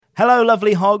Hello,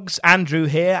 lovely hogs. Andrew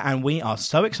here, and we are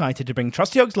so excited to bring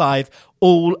Trusty Hogs Live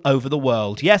all over the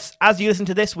world. Yes, as you listen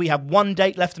to this, we have one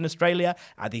date left in Australia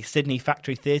at the Sydney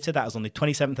Factory Theatre. That is on the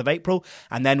 27th of April.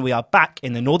 And then we are back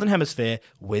in the Northern Hemisphere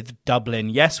with Dublin.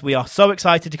 Yes, we are so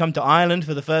excited to come to Ireland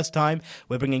for the first time.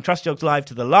 We're bringing Trusty Hogs Live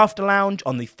to the Laughter Lounge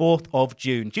on the 4th of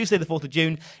June. Tuesday the 4th of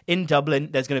June in Dublin.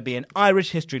 There's going to be an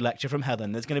Irish history lecture from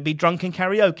Helen. There's going to be drunken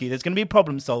karaoke. There's going to be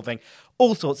problem solving.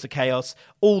 All sorts of chaos.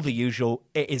 All the usual.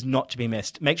 It is not to be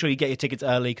missed. Make sure you get your tickets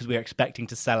early because we are expecting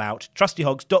to sell out.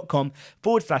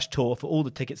 trustyhogs.com/tour for all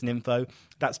the tickets and info.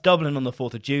 That's Dublin on the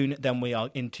 4th of June. Then we are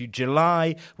into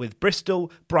July with Bristol,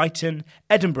 Brighton,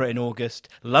 Edinburgh in August,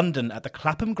 London at the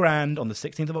Clapham Grand on the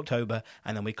 16th of October,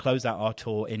 and then we close out our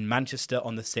tour in Manchester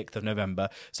on the 6th of November.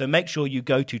 So make sure you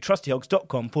go to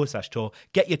trustyhogs.com/tour.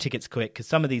 Get your tickets quick because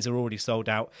some of these are already sold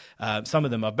out. Some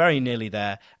of them are very nearly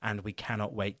there, and we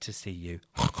cannot wait to see you.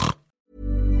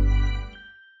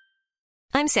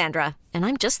 I'm Sandra, and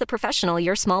I'm just the professional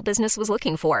your small business was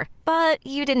looking for. But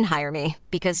you didn't hire me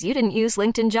because you didn't use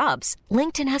LinkedIn Jobs.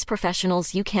 LinkedIn has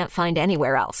professionals you can't find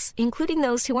anywhere else, including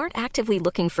those who aren't actively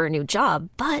looking for a new job,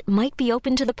 but might be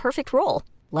open to the perfect role,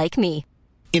 like me.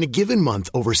 In a given month,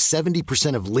 over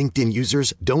 70% of LinkedIn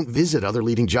users don't visit other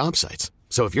leading job sites.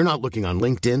 So if you're not looking on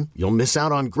LinkedIn, you'll miss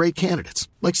out on great candidates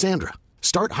like Sandra.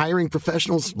 Start hiring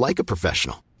professionals like a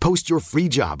professional. Post your free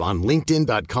job on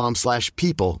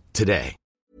linkedin.com/people today.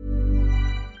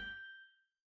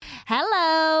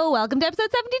 Hello, welcome to episode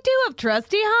 72 of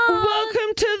Trusty Hogs.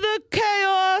 Welcome to the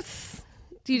chaos.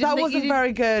 That wasn't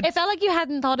very good. It felt like you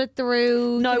hadn't thought it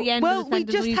through. No, to the end well, of the we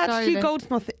sentence just when you had started Stu it.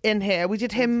 Goldsmith in here. We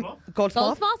did him.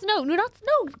 Goldsmith? No, don't read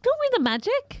the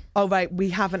magic. Oh, right, we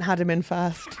haven't had him in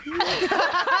first.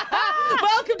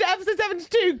 Welcome to episode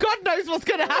 72. God knows what's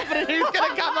going to happen and who's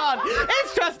going to come on.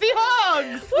 It's Trusty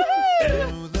Hogs. Woohoo!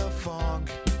 Through the fog,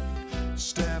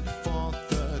 step forth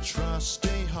the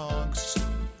Trusty Hogs.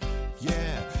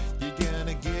 Yeah, you're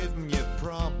gonna give them your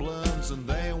problems and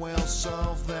they will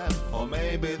solve them. Or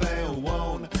maybe they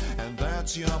won't, and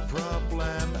that's your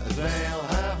problem. They'll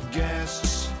have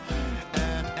guests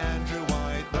and Andrew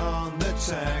White on the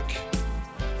tech.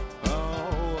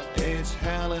 Oh, it's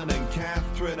Helen and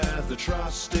Catherine as the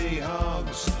Trusty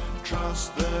Hogs.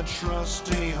 Trust the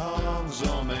Trusty Hogs,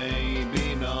 or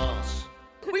maybe not.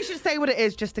 We should say what it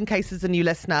is just in case there's a new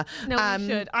listener. No, we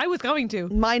should. I was going to.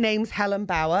 My name's Helen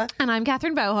Bauer. And I'm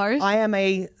Catherine Bowhart. I am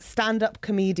a stand-up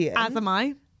comedian. As am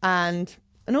I. And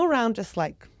an all-round just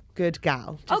like good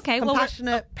gal. Just Okay, well,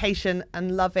 compassionate, patient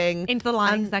and loving. Into the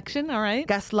lying and section, all right.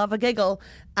 Guess love a giggle.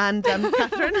 And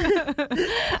Catherine.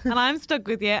 And I'm stuck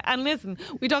with you. And listen,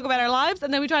 we talk about our lives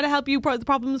and then we try to help you the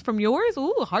problems from yours.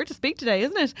 Ooh, hard to speak today,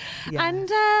 isn't it? Yeah.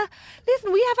 And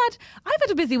listen, I've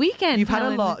had a busy weekend. You've had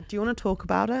Helen. a lot. Do you want to talk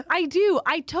about it? I do.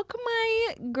 I took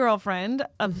my girlfriend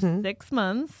of 6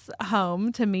 months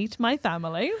home to meet my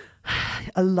family.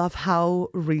 I love how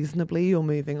reasonably you're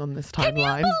moving on this timeline. Can you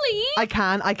believe? I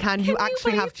can. You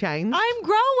actually have changed. I'm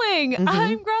growing.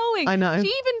 I'm growing. I know. She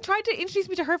even tried to introduce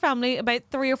me to her family about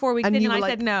 3 or 4 weeks And in, you and were I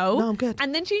like, said no. "No, I'm good."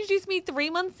 And then she introduced me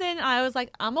 3 months in, and I was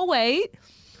like, I'm a wait.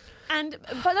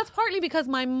 But that's partly because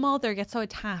my mother gets so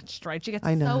attached, right? She gets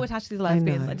I know. so attached to these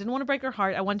lesbians. know. I didn't want to break her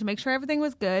heart. I wanted to make sure everything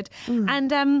was good.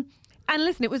 And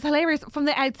listen, it was hilarious from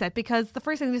the outset because the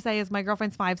first thing to say is my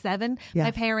girlfriend's 5'7". Yes.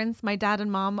 My parents, my dad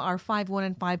and mom, are 5'1"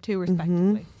 and 5'2"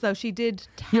 respectively. So she did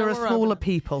tower You're a over smaller them.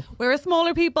 people. We're a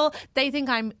smaller people. They think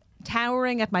I'm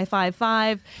towering at my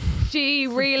 5'5". She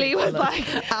really was like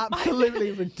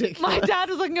Absolutely ridiculous. My dad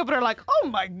was looking up at her like, oh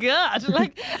my God.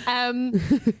 And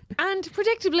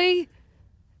predictably,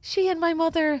 she and my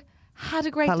mother had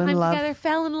a great Fell in time love. together,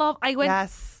 fell in love.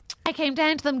 Yes. I came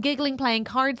down to them giggling, playing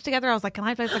cards together. I was like, can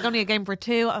I play? It's like only a game for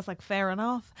 2. I was like, fair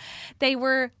enough. They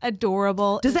were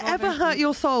adorable. Does it ever hurt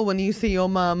your soul when you see your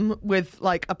mum with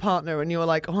like a partner and you're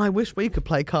like, oh, I wish we could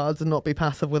play cards and not be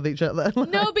passive with each other?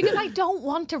 No, because I don't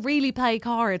want to really play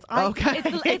cards. Okay.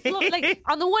 It's like,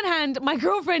 on the one hand, my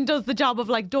girlfriend does the job of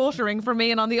like daughtering for me,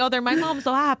 and on the other, my mom's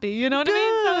so happy. You know what I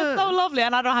mean? So it's so lovely,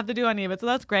 and I don't have to do any of it, so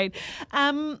that's great.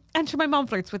 And sure, my mom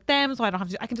flirts with them, so I don't have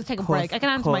to. I can just take a break. I can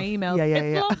answer my emails.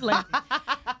 It's lovely.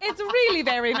 It's really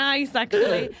very nice,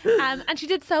 actually. And she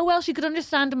did so well. She could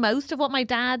understand most of what my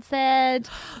dad said.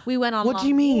 We went on. What do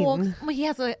you mean? walks. Well, he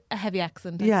has a heavy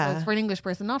accent. I Yeah. suppose, for an English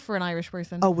person, not for an Irish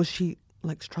person. Oh, was she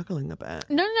like struggling a bit?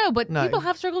 No, but No. people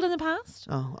have struggled in the past.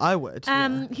 Oh, I would.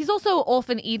 yeah. He's also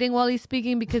often eating while he's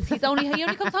speaking because he only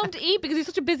comes home to eat because he's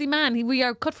such a busy man. We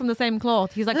are cut from the same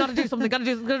cloth. He's like, gotta do something, gotta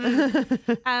do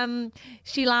something.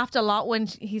 She laughed a lot when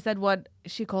he said what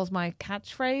she calls my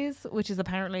catchphrase, which is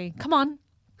apparently, come on.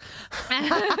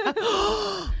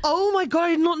 Oh my God, I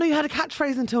did not know you had a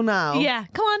catchphrase until now. Yeah,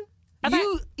 come on.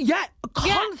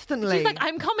 Constantly. She's like,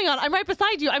 I'm coming on. I'm right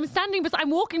beside you. I'm standing beside. I'm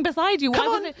walking beside you. Come Why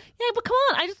on. wasn't it? Yeah, but come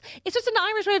on. It's just an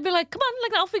Irish way of being like, come on,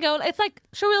 like off we go. It's like,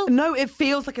 sure we'll. No, it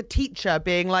feels like a teacher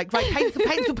being like, right,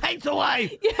 paints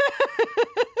away. Yeah.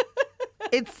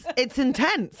 It's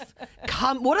intense.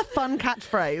 What a fun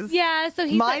catchphrase. Yeah, so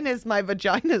he's Mine is my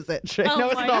vagina's itching. Oh no,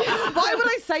 it's my not. God. Why would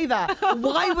I say that?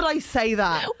 Why would I say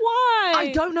that? Why?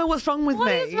 I don't know what's wrong with me.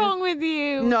 What is wrong with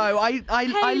you? No,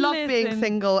 I love being listen.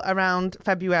 single around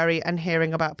February and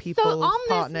hearing about people's So on this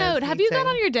partners note, have you gone meeting.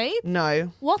 on your dates?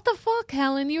 No. What the fuck,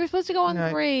 Helen? You were supposed to go on No.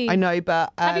 3. I know,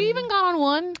 but Have you even gone on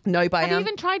 1? No, but Have I you am.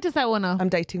 even tried to set one up? I'm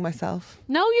dating myself.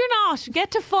 No, you're not.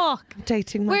 Get to fuck. I'm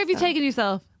dating myself. Where have you taken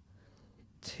yourself?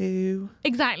 To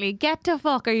Exactly. Get to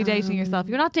fuck. Are you dating yourself?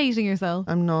 You're not dating yourself.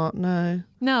 I'm not. No.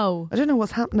 No. I don't know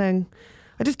what's happening.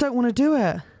 I just don't want to do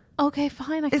it. Okay,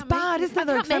 fine. It's bad, isn't it?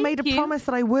 Though, 'cause I made a promise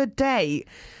that I would date.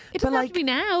 It doesn't have to be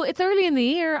now. It's early in the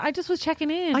year. I just was checking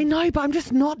in. I know, but I'm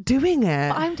just not doing it.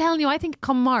 But I'm telling you, I think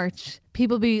come March,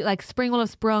 people be like, spring will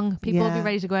have sprung. People will be Yeah.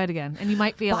 ready to go out again. And you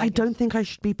might feel But I don't think I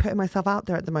should be putting myself out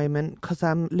there at the moment because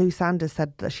Lou Sanders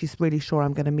said that she's really sure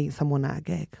I'm going to meet someone at a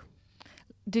gig.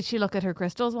 Did she look at her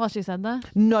crystals while she said that?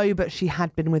 No, but she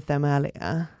had been with them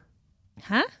earlier.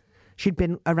 Huh? She'd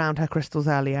been around her crystals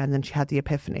earlier and then she had the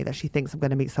epiphany that she thinks I'm going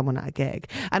to meet someone at a gig.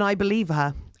 And I believe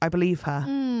her. I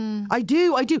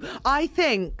do. I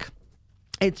think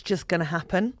it's just going to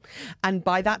happen. And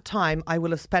by that time, I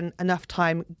will have spent enough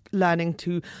time learning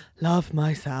to love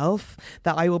myself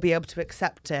that I will be able to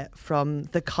accept it from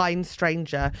the kind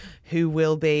stranger who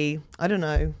will be, I don't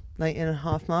know, like in a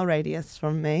half-mile radius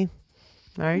from me.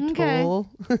 Very Okay. tall,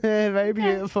 very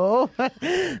beautiful,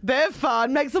 bit of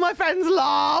fun, makes all my friends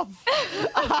laugh.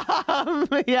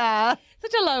 Yeah.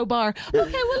 Such a low bar. Okay, well,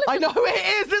 listen. I know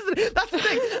it is, isn't it? That's the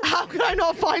thing. How can I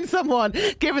not find someone,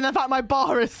 given the fact my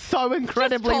bar is so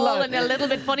incredibly tall low? and a little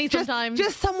bit funny sometimes.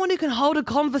 Just someone who can hold a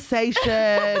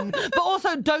conversation, but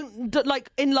also don't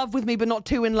like in love with me, but not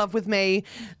too in love with me.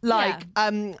 Like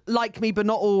me, but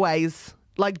not always.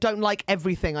 Like, don't like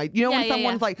everything. When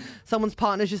someone's like, someone's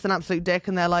partner's just an absolute dick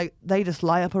and they're like, they just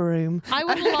light up a room. I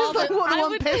would And it's love like, it. what, the I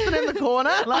one would- pissing in the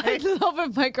corner? Like, I'd love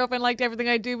if my girlfriend liked everything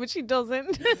I do, but she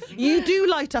doesn't. you do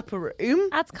light up a room,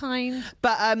 That's kind.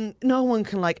 but no one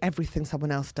can like everything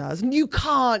someone else does. And you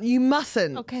can't, you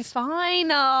mustn't. Okay, fine.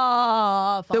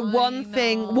 Oh, The one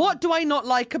thing, what do I not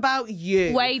like about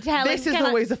you? Wait, Helen. This is can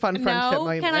always a fun friendship no,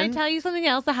 moment. Can I tell you something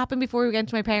else that happened before we went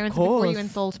to my parents and before you course.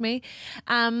 insult me?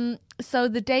 So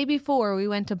the day before we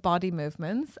went to Body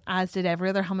Movements, as did every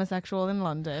other homosexual in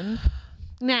London.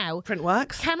 Now,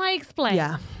 Printworks? can I explain?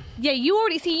 Yeah. Yeah, you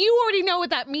already know what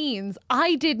that means.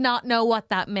 I did not know what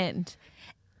that meant.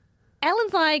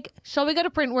 Ellen's like, shall we go to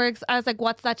Printworks? I was like,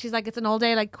 what's that? She's like, it's an all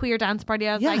day like queer dance party.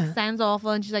 I was Yeah. like, sounds awful.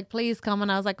 And she's like, please come.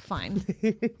 And I was like, fine.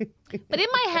 But in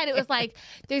my head, it was like,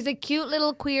 there's a cute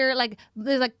little queer, like,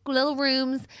 there's like little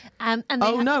rooms. And they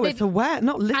It's a wet,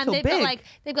 not little, and they've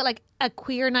big. got like a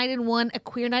queer night in one, a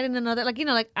queer night in another, like, you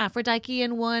know, like Aphrodite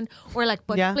in one, or like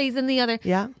Butch Yeah. Please in the other.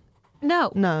 Yeah.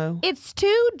 No. It's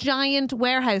 2 giant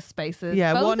warehouse spaces.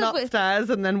 Yeah, both one of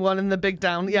upstairs and then one in the big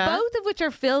down. Yeah. both of which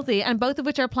are filthy and both of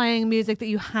which are playing music that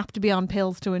you have to be on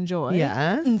pills to enjoy.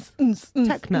 Yes.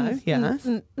 Techno, yes.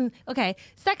 Okay.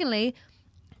 Secondly,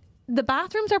 the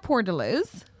bathrooms are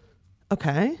Portaloos.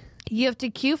 Okay. You have to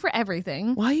queue for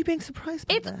everything. Why are you being surprised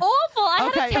by It's this? awful. I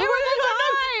had a terrible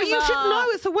time. But you should know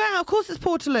it's a warehouse. Of course it's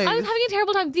Portaloo. I was having a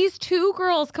terrible time. These 2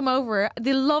 girls come over,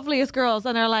 the loveliest girls,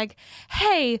 and they're like,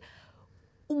 hey,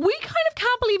 we kind of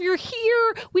can't believe you're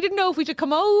here. We didn't know if we should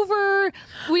come over.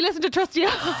 We listened to Trusty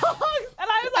Hogs. And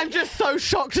I was like, I'm just so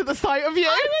shocked at the sight of you. I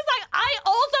was like, I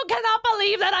also cannot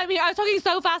believe that I'm here. I was talking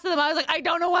so fast to them. I was like, I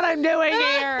don't know what I'm doing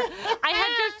here. I had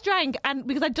just drank, and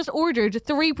because I just ordered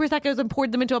 3 Prosecco's and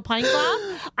poured them into a pint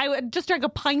glass, I just drank a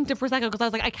pint of Prosecco because I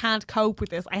was like, I can't cope with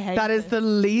this. I hate That is this. the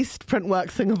least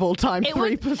Printworks thing of all time. It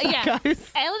 3 was- yeah.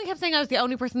 Prosecco's. Ellen kept saying I was the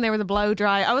only person there with a blow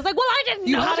dry. I was like, well, I didn't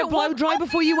You know had that a blow was- dry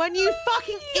before you went, you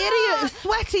fucking idiot. It's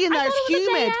sweaty in I there. thought It's it was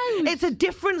a day humid. out. It's a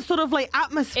different sort of like It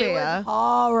atmosphere. was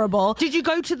horrible. Did you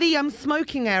go to the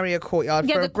smoking area courtyard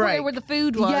Yeah, for the a break? corner where the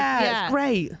food was. Yeah, it's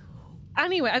great.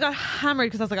 Anyway, I got hammered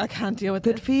because I was like, I can't deal with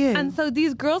Good this. for you. And so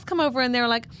these girls come over and they were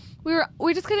like, we're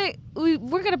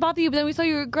gonna bother you, but then we saw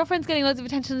your girlfriend's getting loads of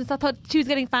attention, and so I thought she was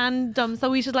getting fandom, so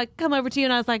we should like come over to you.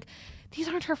 And I was like, these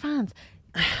aren't her fans.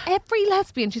 Every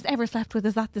lesbian she's ever slept with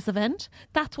is at this event.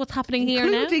 That's what's happening here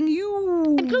now. Including you.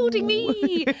 including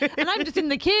me. And I'm just in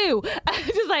the queue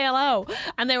to say hello.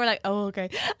 And they were like, oh, okay.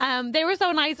 They were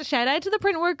so nice. Shout out to the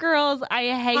Printwork girls. I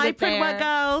hated Hi, it there. Printwork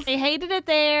girls. I hated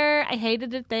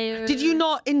it there. Did you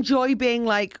not enjoy being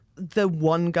like the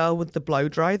one girl with the blow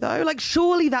dry though? Like,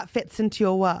 surely that fits into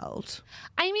your world.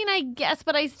 I mean, I guess,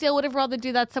 but I still would have rather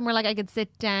do that somewhere like I could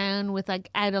sit down with like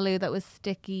Adaloo that was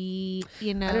sticky,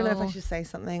 you know. I don't know if I should say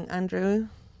something, Andrew.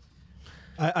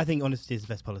 I think honesty is the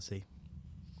best policy.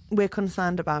 We're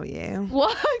concerned about you.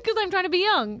 What? Because I'm trying to be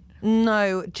young.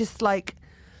 No, just like,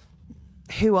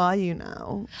 who are you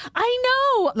now? I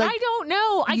know. Like, I don't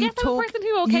know. I guess I'm a person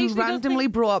who occasionally You randomly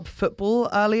does brought up football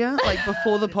earlier, like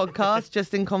before the podcast,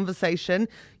 just in conversation.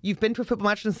 You've been to a football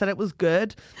match and said it was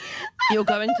good. You're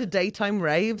going to daytime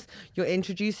raves. You're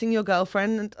introducing your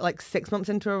girlfriend like 6 months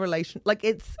into a relation. Like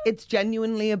it's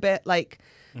genuinely a bit like,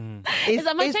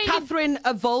 is Catherine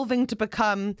evolving to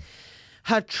become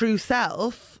her true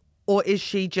self, or is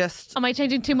she just... Am I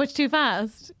changing too much too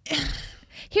fast?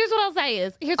 Here's what I'll say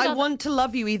is... I want to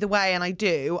love you either way, and I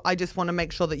do. I just want to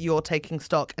make sure that you're taking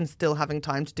stock and still having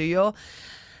time to do your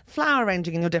flower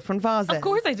arranging in your different vases. Of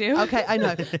course I do. Okay, I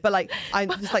know. But like, I'm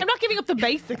just like... I'm not giving up the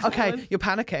basics. Okay, Ellen. you're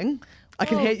panicking. I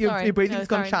can Oh, hear sorry. your breathing's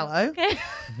No, gone sorry. shallow. Okay.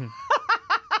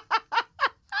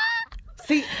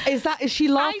 See, is she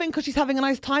laughing because she's having a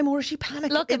nice time, or is she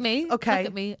panicking? Look at me. Okay. Look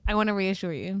at me. I want to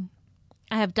reassure you.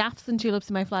 I have daffs and tulips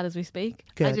in my flat as we speak.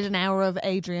 I Good. did an hour of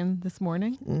Adrian this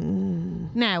morning.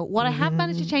 Now, what I have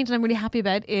managed to change and I'm really happy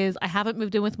about is I haven't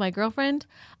moved in with my girlfriend.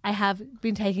 I have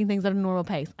been taking things at a normal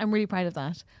pace. I'm really proud of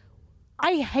that.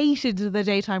 I hated the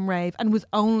daytime rave and was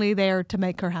only there to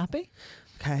make her happy.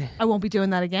 Okay. I won't be doing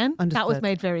that again. That was Understood.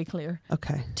 made very clear.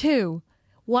 Okay. 2,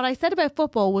 what I said about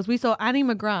football was we saw Annie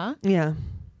McGrath, Yeah.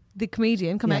 the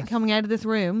comedian, Yes. coming out of this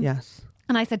room. Yes.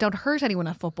 And I said, don't hurt anyone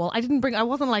at football. I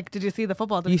wasn't like, did you see the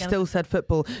football? You still said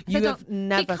football. You said have don't-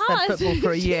 never said because football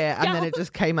for a year, and then Yeah. it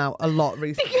just came out a lot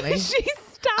recently. Because she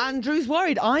stabbed Andrew's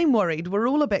worried. I'm worried. We're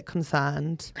all a bit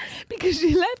concerned. because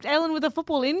she left Ellen with a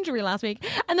football injury last week.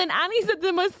 And then Annie said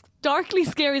the most darkly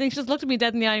scary thing. She just looked at me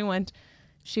dead in the eye and went,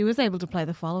 she was able to play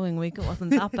the following week. It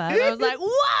wasn't that bad. I was like,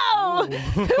 whoa,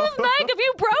 whose leg have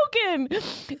you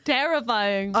broken?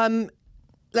 Terrifying.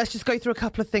 Let's just go through a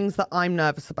couple of things that I'm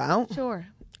nervous about. Sure.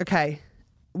 Okay.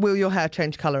 Will your hair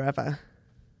change colour ever?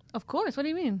 Of course. What do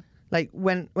you mean? Like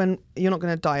when you're not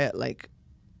going to dye it like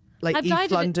I've dyed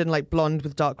East it- London, like blonde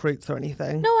with dark roots or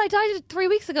anything? No, I dyed it 3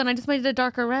 weeks ago and I just made it a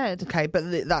darker red. Okay, but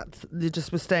you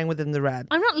just were staying within the red.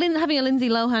 I'm not having a Lindsay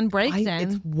Lohan breakdown.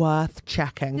 It's worth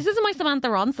checking. This isn't my Samantha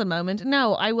Ronson moment.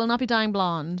 No, I will not be dyeing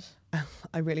blonde.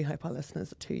 I really hope our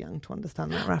listeners are too young to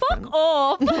understand that reference.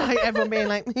 Oh, Like everyone being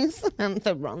like, who's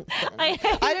Samantha Ronson? I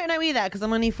I don't know either because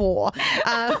I'm only 4.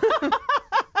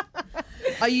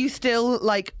 Are you still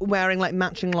like wearing like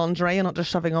matching lingerie and not just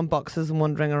shoving on boxers and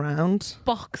wandering around?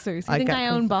 boxers. You think get I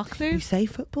own You boxers? say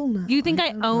football now. You think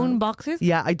I own boxers?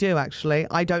 Yeah, I do actually.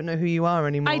 I don't know who you are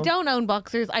anymore. I don't own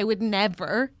boxers. I would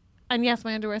never. And yes,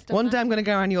 my underwear still. One day I'm going to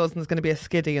go around yours and there's going to be a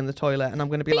skiddy in the toilet and I'm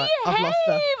going to be like, I've lost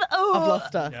her. Behave! Oh. I've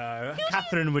lost her. No,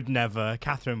 Catherine would never.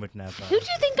 Catherine would never. Who do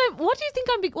you think I'm? What do you think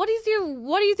I'm?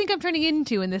 What do you think I'm turning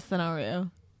into in this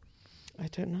scenario? I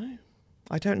don't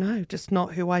know. Just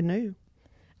not who I knew.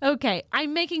 Okay,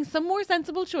 I'm making some more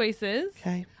sensible choices.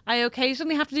 Okay. I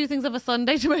occasionally have to do things of a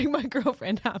Sunday to make my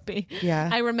girlfriend happy. Yeah.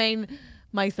 I remain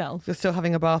myself. You're still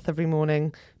having a bath every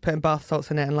morning, putting bath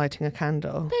salts in it and lighting a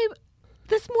candle. Babe,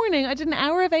 this morning I did an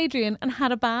hour of Adrian and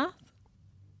had a bath.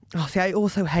 Oh, see, I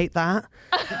also hate that.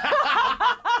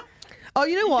 Oh,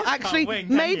 you know what? Actually, win,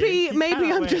 can maybe you? You maybe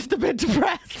cannot I'm win. just a bit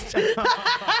depressed.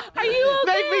 Are you okay?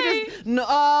 Maybe just no.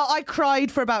 I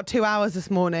cried for about 2 hours this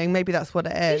morning. Maybe that's what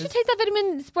it You is. should take that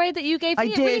vitamin spray that you gave me. I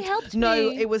It did. really helped no,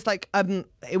 me. it was like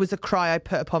it was a cry I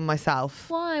put upon myself.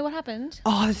 Why? What happened?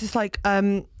 Oh, this is like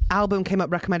album came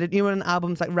up recommended. You know when an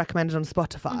album's like recommended on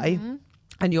Spotify. Mm-hmm.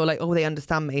 And you're like, oh, they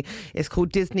understand me. It's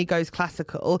called Disney Goes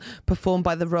Classical, performed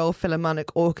by the Royal Philharmonic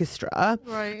Orchestra.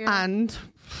 Right, yeah. And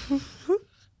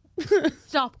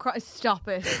Stop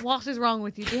it. What is wrong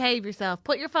with you? Behave yourself.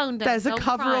 Put your phone down. there's a Don't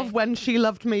cover cry. of When She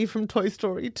Loved Me from Toy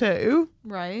Story 2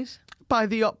 Right. by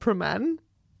the Opera Men.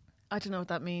 I don't know what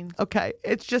that means. Okay,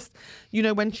 it's just, you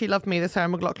know, When She Loved Me, the Sarah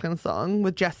McLachlan song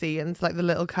with Jessie and it's like the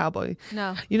little cowboy.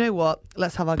 No. You know what?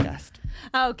 Let's have our guest.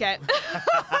 Okay.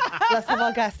 Let's have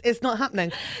our guest. It's not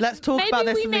happening. Let's talk Maybe about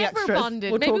this we in the never extras.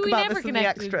 bonded. We'll Maybe talk we about never this in the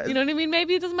connected. extras. You know what I mean?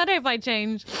 Maybe it doesn't matter if I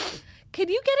change. Can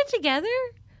you get it together?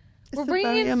 We're It's a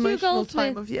bringing very in Stu emotional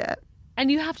time Goldsmith, of year. and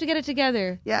you have to get it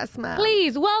together. Yes, ma'am.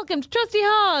 Please welcome to Trusty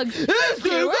Hogs. It's Stu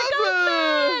Stuart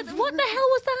Goldsmith! Goldsmith. What the hell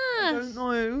was I that? don't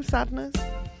know. Sadness.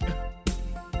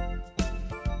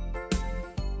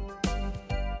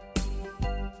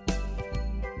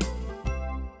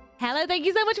 Hello, thank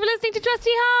you so much for listening to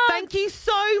Trusty Hog. Thank you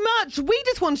so much. We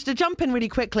just wanted to jump in really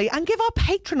quickly and give our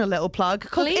patron a little plug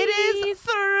because it is Please.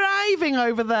 thriving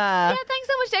over there. Yeah, thanks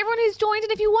so much to everyone who's joined.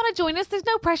 And if you want to join us, there's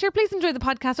no pressure. Please enjoy the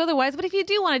podcast otherwise. But if you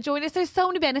do want to join us, there's so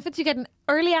many benefits. You get an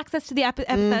early access to the episode.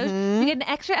 You get an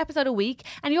extra episode a week.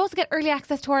 And you also get early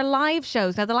access to our live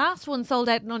shows. Now, the last one sold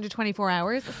out in under 24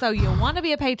 hours. So you want to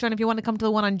be a patron if you want to come to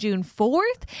the one on June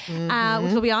 4th,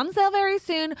 which will be on sale very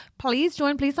soon. Please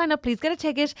join. Please sign up. Please get a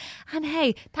ticket. And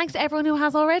hey, thanks to everyone who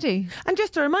has already. And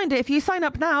just a reminder, if you sign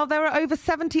up now, there are over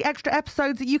 70 extra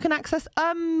episodes that you can access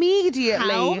immediately.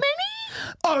 How many?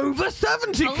 Over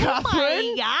 70, Oh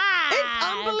Catherine. my God. It's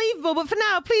unbelievable. But for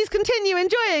now, please continue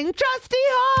enjoying Trusty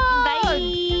Hog.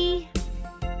 Bye.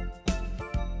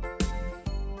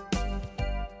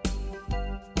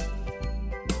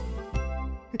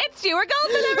 It's Stuart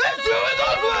Goldman, everybody.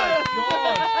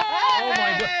 Oh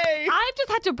my God. I've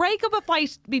just had to break up a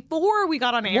fight before we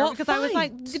got on air What because I was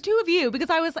fight? like, the two of you, because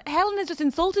Helen has just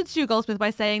insulted Stu Goldsmith by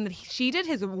saying that she did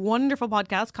his wonderful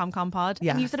podcast, ComCom Pod,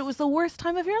 and you Yes. said it was the worst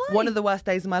time of your life. One of the worst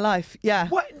days of my life. Yeah.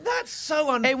 What? That's so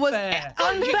unfair. It was unfair.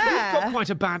 You've got quite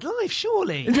a bad life,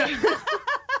 surely.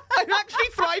 I'm actually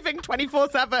thriving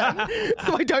 24/7,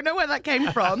 so I don't know where that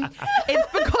came from.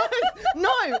 It's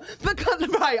because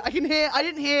right, I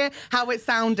didn't hear how it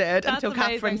sounded That's until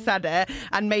Catherine amazing. said it,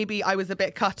 and maybe I was a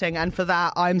bit cutting, and for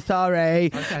that I'm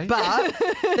sorry. Okay. But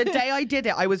the day I did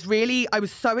it, I was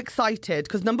so excited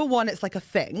because number one, it's like a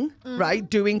thing, right?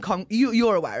 Doing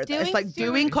you're aware of this. Doing Like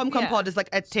doing Stuart, ComCom yeah. Pod is like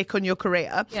a tick on your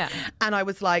career. Yeah. And I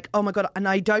was like, oh my God, and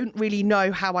I don't really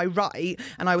know how I write.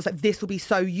 And I was like, this will be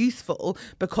so useful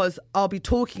because I'll be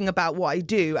talking about what I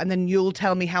do and then you'll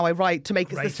tell me how I write to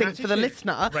make it Great succinct for the attitude.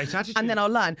 listener. Great attitude. And then I'll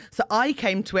learn. So I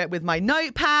came to it with my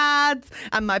notepads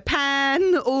and my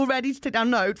pen all ready to take down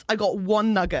notes. I got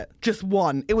one nugget, just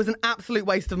one. It was an absolute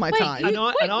waste of my time. And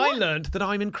I what? learned that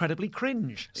I'm incredibly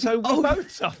cringe. So we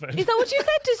both suffered. Is that what you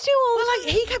said to Stu all the Well,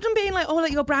 like he kept on being like, "Oh,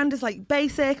 like your brand is like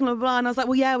basic and blah blah," blah. And I was like,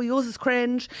 "Well, yeah, well, yours is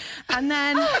cringe." And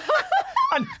then,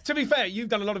 And to be fair, you've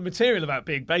done a lot of material about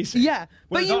being basic. Yeah,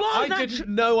 but Whereas you I are natu- didn't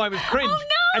know I was cringe. Oh,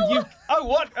 no! And you,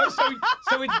 what? Oh,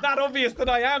 so it's that obvious that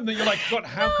I am that you're like, God,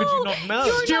 how could you not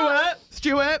know?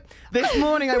 Stuart, this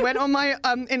morning I went on my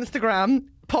Instagram.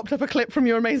 Popped up a clip from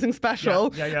your amazing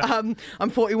special. Yeah. I'm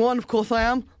 41, of course I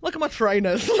am. Look at my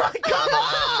trainers. Like, come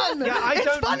on! Yeah, I it's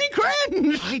don't- funny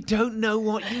cringe. I don't know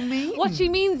what you mean. What she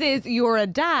means is you're a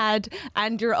dad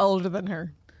and you're older than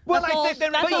her. Well, That's I all- think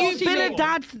there that's is- But all you've she been means. a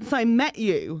dad since I met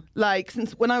you. Like,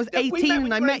 since when I was 18 We met and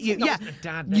when I you were met you. 18. I Yeah. wasn't a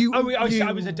dad then.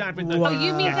 I was a dad with no. Oh,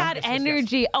 you mean Yeah. dad Yes, yes, yes.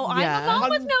 energy. Oh, I'm Yeah. a mom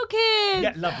with no kids.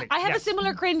 Yeah, lovely. I have Yes. a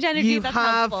similar cringe energy. You that's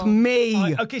have helpful.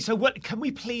 me. Okay, so what? Can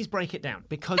we please break it down?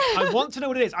 Because I want to know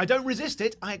what it is. I don't resist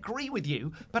it. I agree with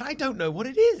you, but I don't know what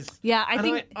it is. Yeah, I And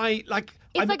think- I like.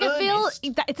 It's I'm like a earnest.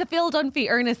 It's a Phil Dunphy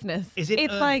earnestness. Is it?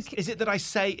 It's earnest? like Is it that I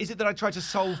say? Is it that I try to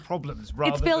solve problems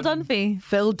rather? it's Phil than, Dunphy.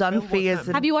 Phil Dunphy what's is.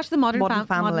 that? Have you watched the Modern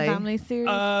Family? Family series?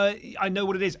 I know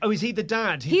what it is. Oh, is he the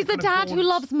dad? He's the kind of dad who haunts-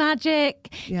 loves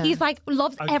magic. Yeah. He's like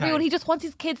loves Okay. everyone. He just wants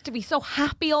his kids to be so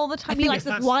happy all the time. He think likes his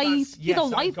that's- wife. that's- He's yes, a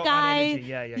I've wife got that guy. energy.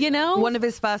 Yeah, You know. One of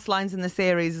his first lines in the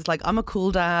series is like, "I'm a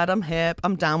cool dad. I'm hip.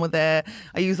 I'm down with it.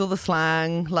 I use all the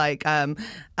slang like,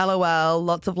 LOL,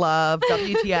 lots of love,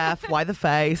 WTF, why the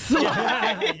face."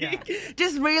 Yeah.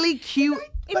 Just really cute.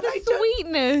 But I it's a don't-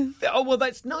 sweetness. Oh well,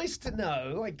 that's nice to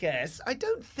know. I guess I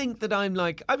don't think that I'm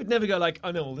like. I would never go like.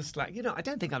 I know all the slack. You know, I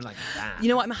don't think I'm like that. You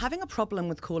know what? I'm having a problem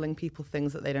with calling people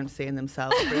things that they don't see in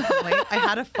themselves recently. I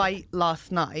had a fight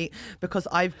last night because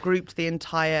I've grouped the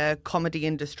entire comedy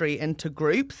industry into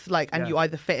groups, like, and Yeah. you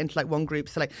either fit into like one group.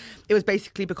 So like, it was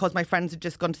basically because my friends had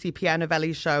just gone to see Pierre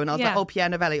Novelli's show, and I was Yeah. like, "Oh, Pierre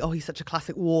Novelli, oh, he's such a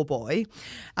classic war boy,"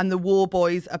 and the war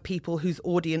boys are people whose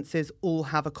audiences all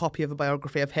have a copy of a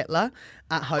biography of Hitler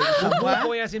at home somewhere. War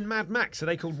boy, as in Mad Max. Are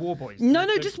they called war boys? No,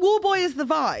 just war boy is the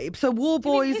vibe. So war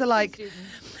boys are like,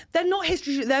 they're not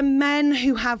history students. They're men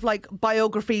who have like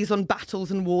biographies on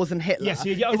battles and wars and Hitler. Yes,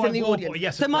 yeah, is oh, in the war audience. boy,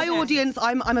 yes, so of my course. audience,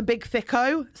 I'm a big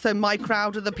thicko. So my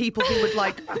crowd are the people who would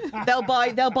like, they'll buy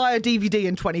a DVD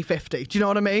in 2050. Do you know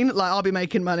what I mean? Like I'll be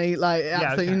making money, like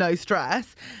absolutely okay. no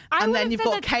stress. I And would then have you've said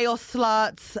got that- chaos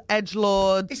sluts,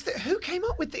 edgelords. Is that, who came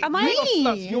up with the? Am I-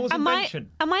 That's yours Am I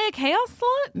invention. a chaos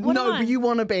slut? What No, am I? but you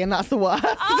want to be, and that's the worst.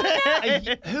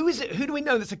 Who is it? Who do we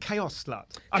know that's a chaos slut?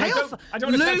 And Chaos- I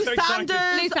don't wanna sound Lou so excited.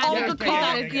 Sanders, Lisa, Olga Lisa,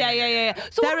 Clark. yeah.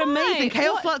 So They're what am amazing. I?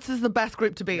 Chaos What- sluts is the best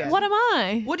group to be in. What am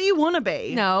I? What do you want to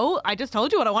be? No, I just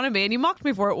told you what I want to be, and you mocked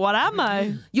me for it. What am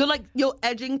I? You're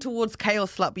edging towards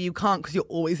chaos slut, but you can't because you're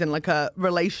always in like a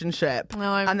relationship. No,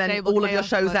 I'm and then stable all of your chaos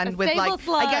shows slut. end A with stable like,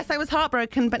 slut. I guess I was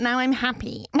heartbroken, but now I'm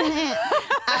happy.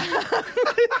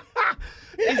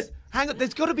 Hang on,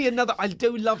 there's got to be another. I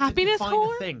do love Happiness to define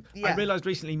whore? a thing. Yeah. I realised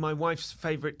recently my wife's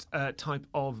favourite type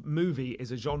of movie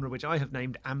is a genre which I have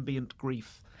named ambient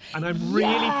grief. And I'm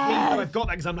really pleased that I've got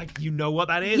that because I'm like, you know what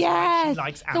that is? Yes. Like, she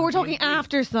likes So we're ambient talking grief.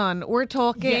 After Sun. We're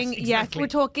talking, Yes, exactly. we're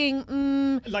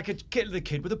talking, Like the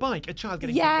kid with a bike, a child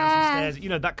getting kicked Yes. down some stairs. You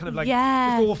know, that kind of like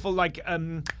Yes. just awful, like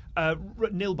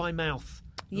nil by mouth.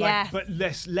 Yes. Like,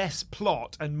 but less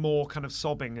plot and more kind of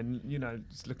sobbing and, you know,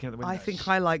 just looking out the window. I think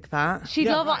I like that. she'd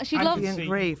Yeah, love, right. she'd I love, can Ambient see.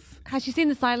 grief. has she seen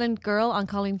The Silent Girl on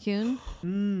Colleen Kuhn?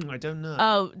 I don't know.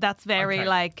 Oh, that's very Okay.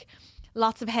 like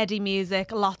lots of heady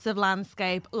music, lots of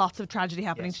landscape, lots of tragedy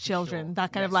happening Yes, to for children. sure.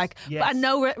 That kind of Yes. like, Yes. and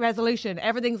no resolution.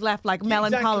 Everything's left like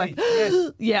melancholic. Exactly.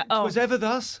 Yes. Yeah. Oh. Was ever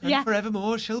thus, and Yeah.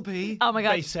 forevermore she'll be. Oh my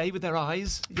God. They say with their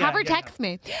eyes. Have her text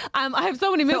me. I have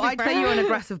so many movies. So I'd for say her. you're an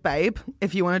aggressive babe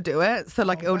if you want to do it. So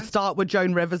like it would start with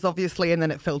Joan Rivers, obviously, and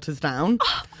then it filters down.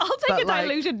 I'll take but, a like-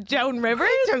 diluted Joan Rivers.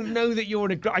 I don't know that you're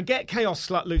I get chaos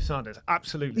slut Lou Sanders.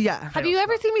 Absolutely. Yeah. Have you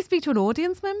ever seen me speak to an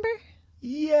audience member?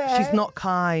 Yeah. She's not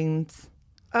kind.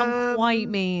 I'm quite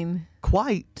mean.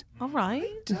 Quite. All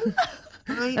right.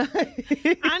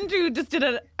 Andrew just did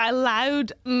a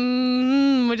loud,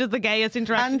 which is the gayest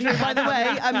interaction. Andrew, by the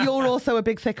way, you're also a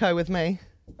big thicko with me.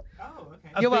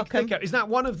 A You're big welcome. Thicko. Is that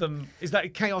one of them? Is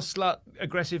that chaos slut,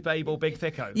 aggressive babe, or big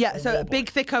thicko? Yeah, Or so war a boy? big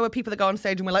thicko are people that go on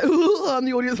stage and we're like, ooh, and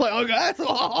the audience like, oh, yes.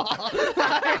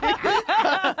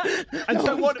 And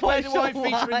so where quite do I sure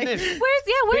feature why. in this?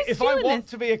 Where's If Stu I in want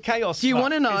this? to be a chaos Do you slut,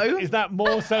 wanna know? Is that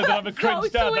more so that I'm a So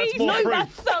cringe dad? That's sweet. more No, proof.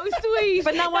 that's so sweet.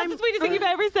 But now that's I'm- the sweetest thing you've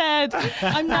ever said.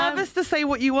 I'm nervous to say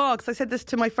what you are because I said this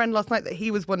to my friend last night that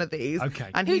he was one of these. Okay.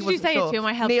 And Who he did you wasn't say it sure. to? Am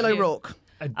I helping Neil you? O'Rourke.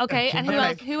 Okay, and who Okay.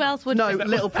 else? Who else would? No,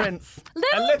 Little Prince.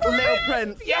 Little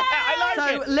Prince. Yeah, I like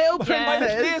So it. Little My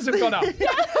Princes. ears have gone up.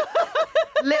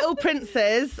 Little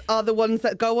Princes are the ones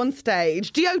that go on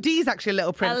stage. GOD's actually a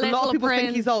Little Prince. A lot Little of people think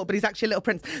Prince. he's old, but he's actually a Little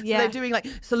Prince. Yeah. So they're doing like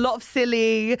it's a lot of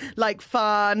silly, like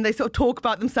fun. They sort of talk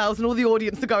about themselves, and all the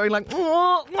audience are going like,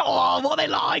 oh what are they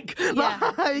like? Yeah.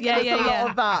 Like, Yeah, there's yeah, a lot yeah.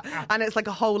 of that, and it's like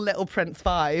a whole Little Prince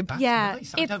vibe. That's Yeah,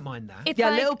 nice. I it's- don't mind that. It's Yeah,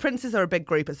 like, Little Princes are a big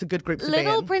group. It's a good group to be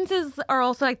Little in. Princes are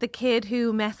also like the kid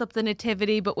who mess up the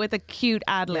nativity, but with a cute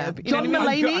ad lib. Yeah. John I'm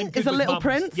Mulaney good- I'm good is a with Little mums.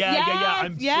 Prince. Yeah,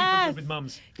 I'm super Yes. good with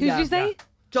mums. Who did you say? Yeah.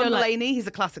 John Joe Li- Mulaney, he's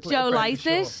a classic Joe Little Prince.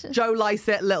 Lycett. Joe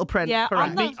Lycett, Little Prince. Yeah,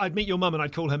 correct. I'd meet your mum and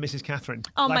I'd call her Mrs. Catherine.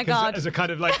 Oh my Like, God. As a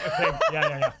kind of like a thing.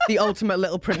 Yeah. The ultimate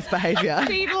Little Prince behaviour.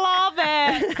 She'd love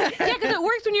it. Yeah, because it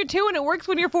works when you're 2 and it works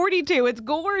when you're 42. It's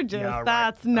gorgeous. Yeah, right.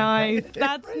 That's nice.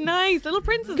 That's nice. Little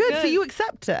Prince is Good, so you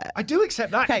accept it. I do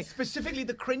accept that. Okay. It's specifically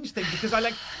the cringe thing because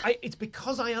it's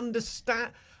because I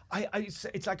understand.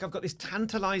 It's like I've got this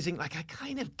tantalising, like I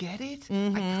kind of get it.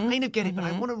 I kind of get it, but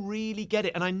I want to really get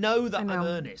it. And I know that I'm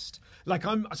earnest. Like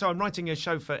I'm writing a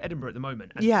show for Edinburgh at the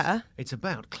moment. And Yeah. It's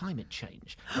about climate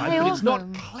change. Hey, Right? But it's not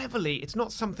awesome. cleverly, it's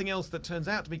not something else that turns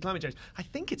out to be climate change. I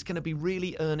think it's going to be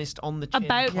really earnest on the chin.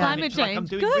 About climate Like I'm change.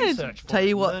 doing Good. research for Tell it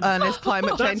you what, and learning. Ernest,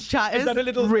 climate change chat Is that a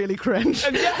little really cringe.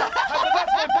 And yeah, but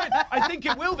that's my point. I think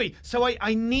it will be. So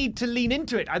I need to lean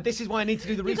into it. This is why I need to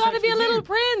do the You research. got to be a with Little you.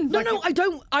 Prince. No, I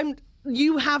don't.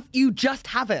 You just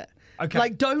have it. Okay.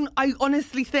 Like, I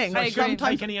honestly think I agree. shouldn't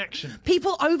sometimes take any action.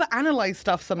 people overanalyze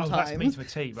stuff sometimes. that's me to a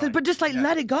T, So, right. but just like Yeah.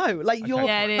 let it go. Like you're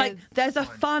Yeah, it like is. there's a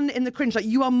fun in the cringe. Like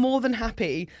you are more than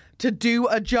happy to do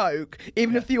a joke,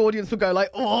 even if the audience will go like,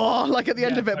 oh, like at the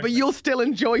end Yeah, of it, but totally. you'll still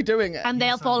enjoy doing it. And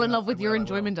they'll fall in love with I your will.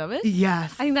 enjoyment of it.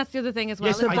 yes. I think that's the other thing as well.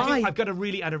 Yes, isn't I it? do. Right. I've got a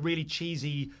really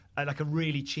cheesy, like a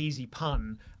really cheesy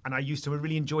pun, and I used to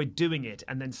really enjoy doing it,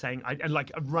 and then saying, I'd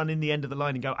run in the end of the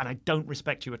line and go, and I don't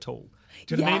respect you at all.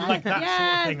 Do you know what I mean? Like that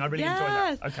sort of thing. I really enjoy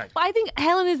that. Okay. But I think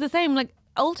Helen is the same. Like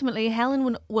ultimately,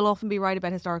 Helen will often be right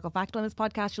about historical fact on this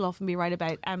podcast. She'll often be right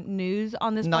about news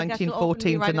on this podcast. She'll often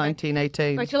be 1914 to right about-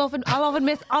 1918.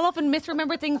 Right, I'll often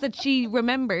misremember things that she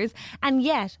remembers, and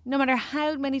yet, no matter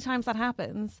how many times that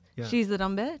happens, she's the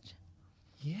dumb bitch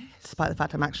Despite the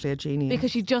fact I'm actually a genius.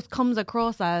 because she just comes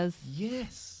across as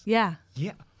Yes. yeah.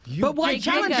 Yeah. You But why just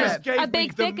challenge it? gave A me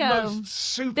big the thicko. most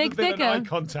super Big villain thicko. eye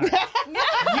contact.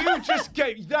 You just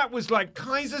gave that was like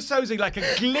Kaiser Soze, like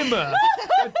a glimmer,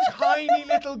 a tiny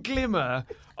little glimmer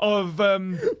of,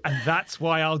 and that's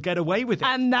why I'll get away with it.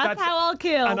 And that's how I'll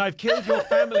kill. And I've killed your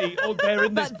family. All there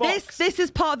in this But box. this is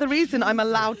part of the reason I'm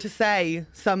allowed to say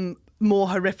some more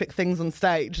horrific things on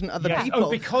stage than other Yes. people.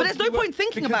 Oh, because but there's no you were- point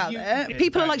thinking because about you- it. yeah,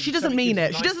 People are like, she exactly. doesn't So mean it it.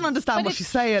 gives She you doesn't license. understand But what it's- she's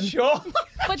saying. Sure.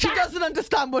 But She that- doesn't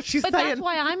understand what she's But saying. that's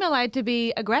why I'm allowed to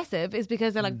be aggressive, is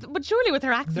because they're like, but surely with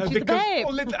her accent, No, she's a because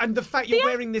babe. and the fact you're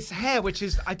wearing this hair, which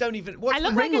is I don't even. What's I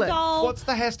look the, like a ringlet? doll. What's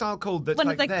the hairstyle called? That's when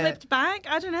like it's like there? clipped back?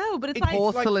 I don't know, but it's It's like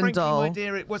Porcelain like Frankie, doll. My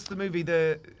dear, what's the movie?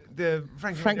 The the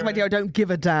Frank Radio, don't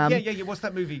give a damn. Yeah. What's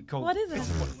that movie called? What is it?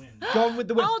 Gone with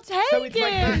the Wind. I'll take so it's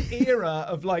like it. that era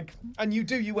of like, and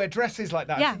you wear dresses like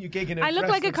that. Yeah, You gig in a I look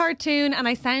dress like a that's- cartoon, and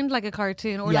I sound like a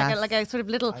cartoon, or Yes. like a sort of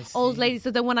little I old see. lady.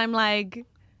 So then when I'm like,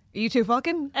 "Are you two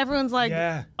fucking?" Everyone's like,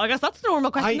 Yeah. "I guess that's a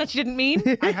normal question that you didn't mean."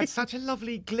 I had such a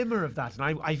lovely glimmer of that, and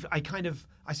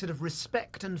I sort of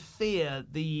respect and fear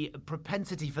the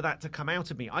propensity for that to come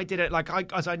out of me. I did it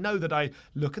as I know that I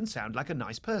look and sound like a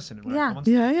nice person. And when I Yeah. come on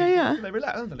Yeah, stage, yeah, yeah. they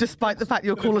relax, don't they? Despite the fact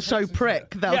you'll call a show prick,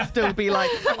 they'll still be like,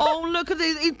 "Oh, look at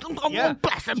this! Oh,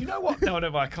 bless him." Do you know what? No,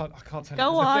 I can't tell you. Go There's a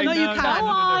on, thing. No, you No, can't. Go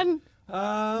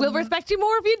on. We'll respect you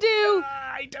more if you do.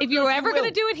 I don't If know you're you ever going to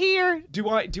will. do it here, Do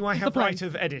I have plan. right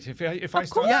of edit if I of start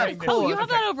course. saying this? Oh, you have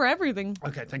Okay. that over everything.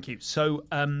 Okay, thank you. So,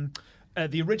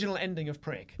 the original ending of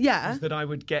Prick Yeah. is that I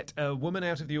would get a woman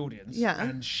out of the audience, Yeah.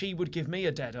 and she would give me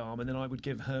a dead arm, and then I would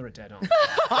give her a dead arm.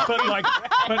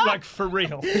 but like for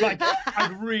real, like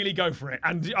I'd really go for it,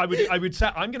 and I would say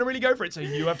I'm going to really go for it, so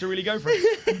you have to really go for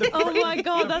it. And the Oh my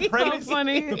God, that's so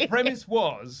funny. The premise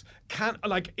was,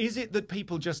 is it that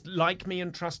people just like me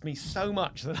and trust me so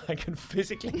much that I can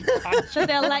physically punch So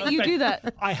they'll let them? you do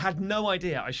that. I had no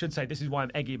idea. I should say this is why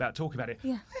I'm eggy about talking about it.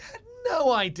 Yeah. I had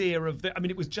no idea of the. I mean,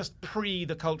 it was just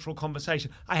the cultural conversation.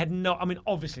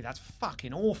 Obviously that's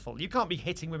fucking awful. You can't be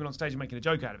hitting women on stage and making a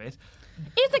joke out of it.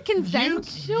 Is it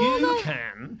consensual? You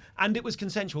can, and it was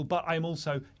consensual. But I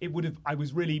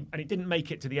was really, and it didn't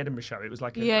make it to the Edinburgh show. It was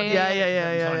like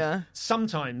Yeah.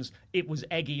 Sometimes it was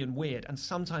eggy and weird, and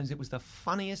sometimes it was the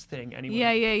funniest thing anyone Yeah,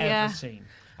 had yeah. ever seen.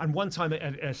 And one time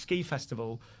at a ski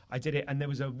festival, I did it, and there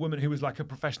was a woman who was like a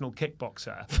professional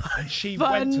kickboxer, and she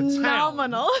went to town.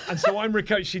 Phenomenal. And so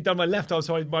she'd done my left arm,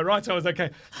 so my right arm was okay.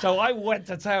 So I went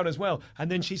to town as well, and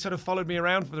then she sort of followed me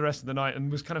around for the rest of the night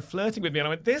and was kind of flirting with me, and I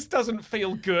went, "This doesn't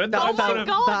feel good." That Oh my felt-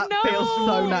 God, that no. feels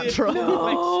so natural.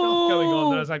 Like stuff going on.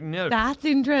 And I was like, no. That's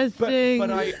interesting.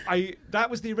 But I that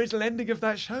was the original ending of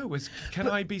that show was,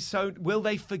 will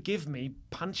they forgive me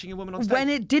punching a woman on stage? When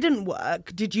it didn't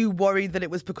work, did you worry that it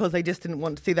was because they just didn't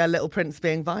want to see their little prince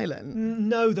being violent?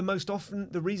 No,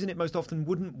 the reason it most often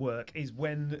wouldn't work is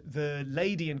when the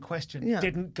lady in question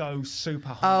didn't go super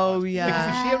hard. Oh, yeah. Because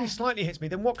if she only slightly hits me,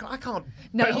 then I can't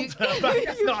belt her.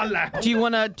 That's not allowed. Do you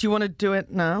want to do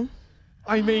it now?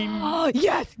 I mean,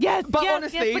 yes. But yes,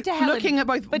 honestly, yes, but to Helen. looking at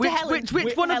both, But to Helen.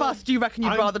 which one of us do you reckon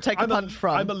you'd rather take a punch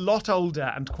from? I'm a lot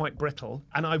older and quite brittle,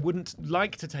 and I wouldn't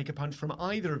like to take a punch from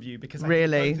either of you because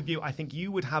Really? I think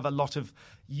you would have a lot of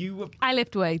I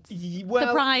lift weights. Well,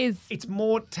 Surprise. It's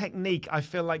more technique. I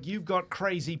feel like you've got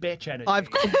crazy bitch energy. I've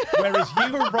got- whereas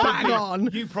Bang on.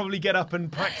 you probably get up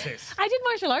and practice. I did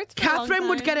martial arts for a long Catherine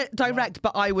would time. get it direct,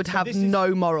 but I would have this is-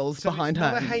 no morals So behind it's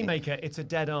her. not a haymaker, it's a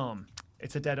dead arm.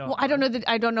 It's a dead arm. Well, I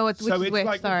don't know which So is it's which.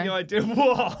 like Sorry. the idea.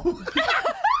 Whoa.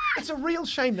 It's a real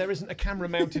shame there isn't a camera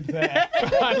mounted there,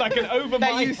 like an over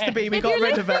There my used to head. be. We If got you're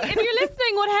rid of listening- it. If you're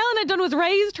listening, what Helen had done was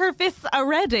raised her fists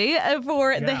already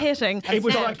for the Yeah. hitting. It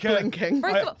was Yeah. like blinking.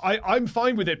 First of all- I'm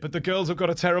fine with it, but the girls have got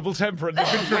a terrible temper and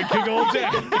they've been drinking all day.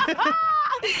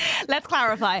 Let's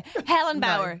clarify. Helen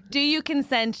Bauer, do you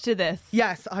consent to this?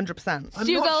 Yes, 100%. I'm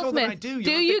Stu not sure Goldsmith, that I do. You're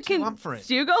do a you bit too up for it.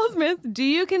 Stu Goldsmith, do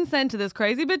you consent to this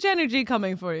crazy bitch energy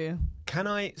coming for you? Can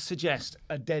I suggest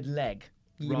a dead leg?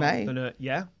 You rather may.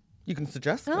 Than You can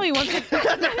suggest. No, it. he wants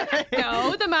it.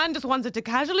 No, the man just wants it to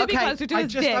casually be Okay, closer to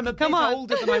his dick. I'm a Come bit on.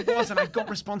 older than I was, and I've got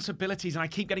responsibilities, and I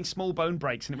keep getting small bone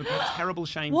breaks, and it would be a terrible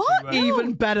shame What? to.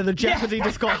 Even better, the jeopardy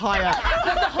just got higher.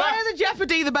 The higher the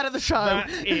jeopardy, the better the show. That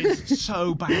is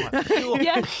so Bauer. Pure,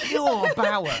 Yeah. pure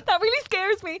Bauer. That really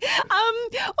scares me.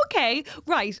 Okay,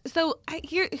 right. So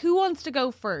here, who wants to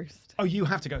go first? Oh, you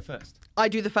have to go first. I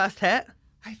do the first hit.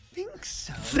 I think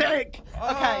so. Sick.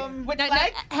 Okay. Which No,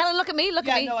 leg? Helen, look at me. Look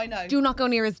Yeah, at me. no, I know. Do not go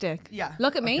near his dick. Yeah.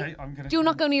 Look at me. Okay, I'm gonna Do try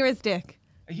not go near his dick.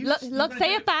 Are you, Look, you're look, gonna say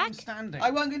do it back. from standing.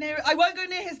 I won't go near. I won't go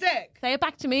near his dick. Say it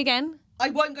back to me again. I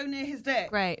won't go near his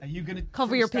dick. Great. Are you going to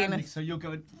Cover your penis. So you're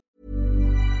going.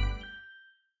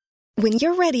 When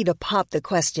you're ready to pop the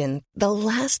question, the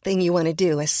last thing you want to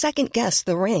do is second-guess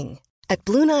the ring. At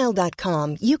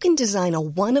BlueNile.com, you can design a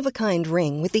one-of-a-kind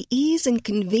ring with the ease and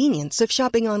convenience of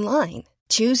shopping online.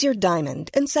 Choose your diamond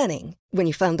and setting. When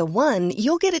you find the one,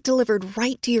 you'll get it delivered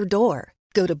right to your door.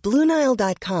 Go to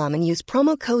BlueNile.com and use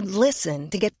promo code LISTEN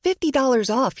to get $50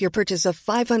 off your purchase of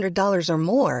 $500 or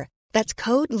more. That's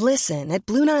code LISTEN at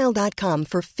BlueNile.com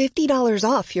for $50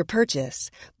 off your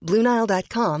purchase.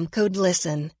 BlueNile.com, code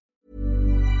LISTEN.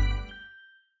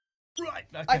 Right.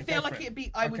 Okay, I feel go like for it'd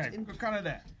be. I okay, would. we're kind of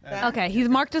there. Okay, he's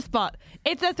marked a spot.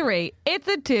 It's a 3. It's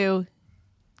a 2.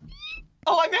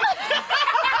 Oh, I missed.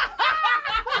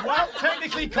 Well,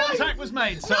 technically contact was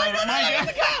made, so That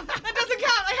doesn't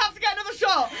count. I have to get another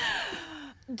shot.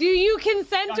 Do you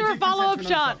consent to I a do follow-up consent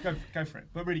to shot? another shot. Go for it.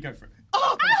 But really go for it.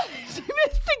 Oh, she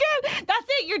missed again. That's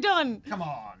it. You're done. Come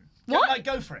on. What?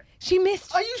 Go for it. She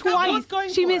missed Are you twice.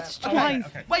 going She for missed it? twice.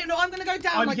 Okay. Wait, no, I'm going to go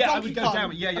down like I Donkey would go Kong.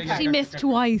 down. Yeah. She go missed for it.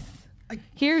 twice.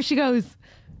 Here she goes.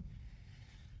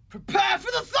 Prepare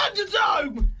for the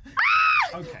Thunderdome!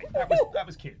 Okay, that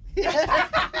was cute.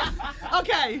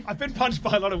 Okay. I've been punched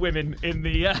by a lot of women in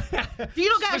the Do you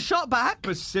not get a shot back?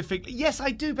 specifically. Yes,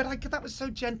 I do, but that was so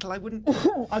gentle. I wouldn't.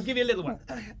 I'll give you a little one.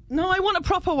 Do No, I want a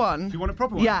proper one. you want a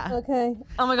proper one? Yeah. Okay.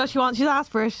 Oh my gosh, she's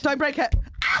asked for it. Don't break it.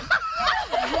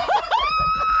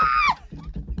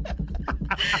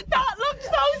 That looked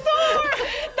so sore.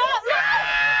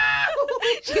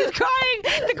 She's crying.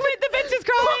 The bitch is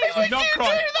crying. She's not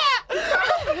crying.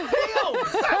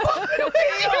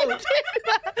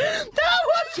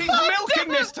 She's milking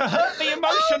this to hurt me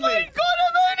emotionally. Oh my God,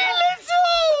 I'm only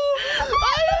little.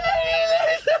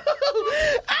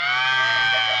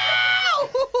 Ow!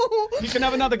 You can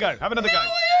have another go. Have another go.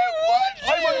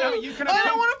 I won't have it. You can have I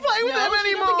don't want to play with him She doesn't get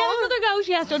anymore. another go.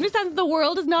 She has to understand that the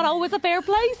world is not always a fair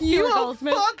place. You Stuart are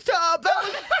Goldsmith. fucked up. That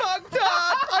was fucked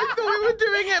up. I thought we were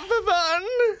doing it for fun.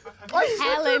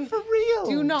 Helen, for real.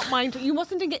 do not mind. You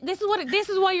mustn't get. This is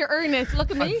why you're earnest.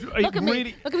 Look at me. Look at me.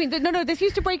 really- Look at me. No. This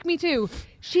used to break me too.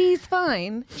 She's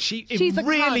fine. It She's a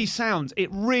really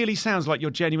cunt. sounds like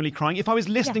you're genuinely crying. If I was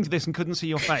listening to this and couldn't see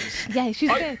your face. Yeah, she's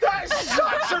good. That's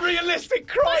such a realistic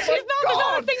cry. She's not. There's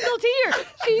not a single tear.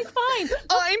 She's fine.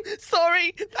 I'm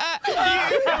sorry that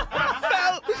you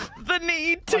felt the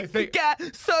need to I think-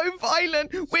 get so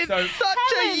violent with So- such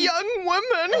a Helen. young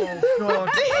woman. God.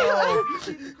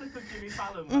 Jimmy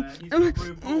Fallon where he's got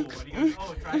RuPaul and he goes,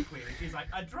 oh, a drag queen. And she's like,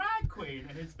 a drag queen?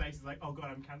 And his face is like, oh,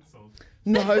 God, I'm cancelled.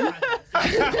 No.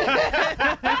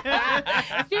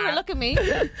 Stuart, look at me.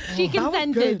 She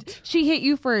consented. good. She hit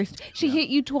you first. She hit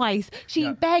you twice.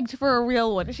 She begged for a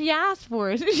real one. She asked for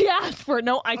it. She asked for it.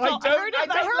 No, I heard it.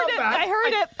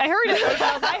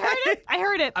 I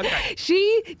heard it. Okay.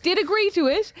 She did agree to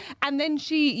it, and then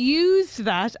she used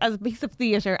that as a piece of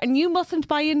theatre, and you mustn't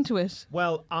buy into it.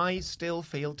 Well, I still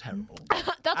feel terrible.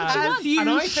 That's what she As wants. you and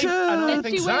I should. Then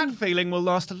think she that wins. feeling will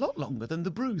last a lot longer than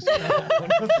the bruise.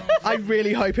 I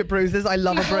really hope it bruises. I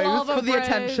love a bruise Love a for the bruise.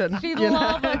 attention. She you know?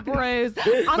 love a bruise.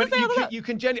 But Honestly, you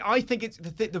can genuinely. I think it's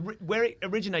where it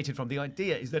originated from. The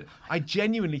idea is that I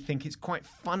genuinely think it's quite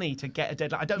funny to get a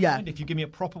deadline. I don't Yeah. mind if you give me a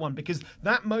proper one because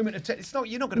that moment of it's not.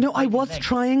 You're not going to. No, I was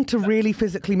trying to really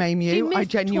physically maim She you. I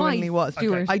missed genuinely twice, was.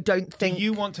 Stuart. I don't Do think.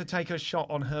 you want to take a shot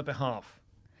on her behalf?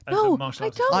 As No, a martial I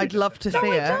artist? don't. I'd love to No,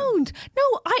 see I it. don't.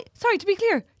 No, sorry, to be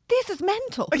clear, this is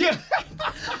mental. Yeah.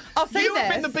 I'll say You this.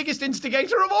 have been the biggest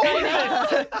instigator of all of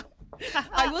this.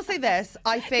 I will say this.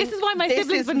 I think This is why my this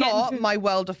siblings is been not getting- my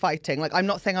world of fighting. Like, I'm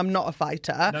not saying I'm not a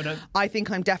fighter. No. I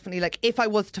think I'm definitely like, if I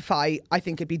was to fight, I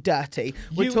think it'd be dirty.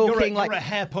 We're You're talking a like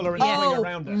hair puller and swing oh,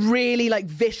 around it. really like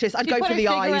vicious. I'd She'd go put for her the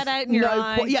cigarette eyes. out in your no,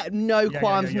 eye. no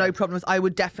qualms, yeah. no problems. I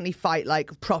would definitely fight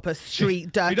like proper street She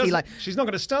dirty. doesn't- Like, she's not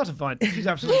going to start a fight. She's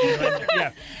absolutely yeah. Can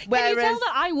you whereas tell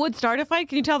that I would start a fight?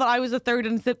 Can you tell that I was the third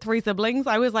and three siblings?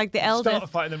 I was like the eldest. Start a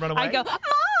fight and then run away. I go, Mom!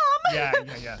 Yeah.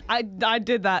 I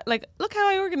did that. Like, look how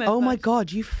I organized oh my that.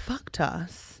 God, you fucked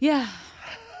us. Yeah.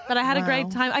 But I had a great Wow.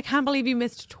 time. I can't believe you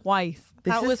missed twice.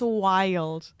 This That is- was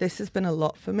wild. This has been a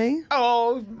lot for me.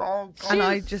 Oh, God. And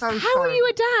I just. How are you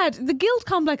a dad? The guilt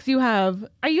complex you have.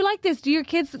 Are you like this? Do your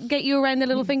kids get you around the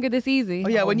little finger this easy? Oh,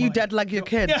 yeah, when you dead leg your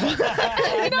kid. No, you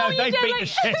they don't beat like- the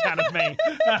shit out of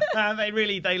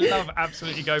me. they love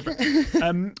absolutely go for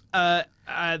it.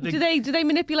 Do they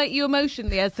manipulate you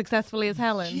emotionally as successfully as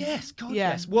Helen? Yes, God,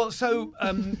 Yeah. yes. Well, so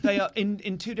they are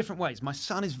in two different ways. My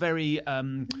son is very,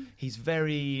 he's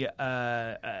very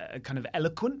kind of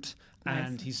eloquent.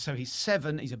 And he's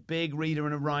 7. He's a big reader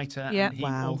and a writer. Yeah. And he,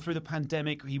 Wow. all through the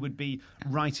pandemic, he would be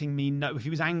writing me. If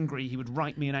he was angry, he would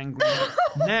write me an angry note.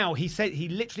 Now he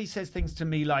literally says things to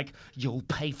me like, "You'll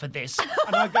pay for this,"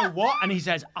 and I go, "What?" And he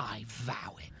says, "I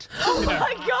vow it." Oh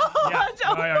my God!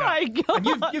 Oh my God!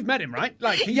 And you've met him, right?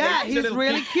 Like, he's Yeah, a he's little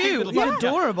really cute. little He's kid.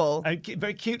 adorable. A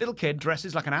very cute little kid,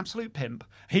 dresses like an absolute pimp.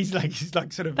 He's like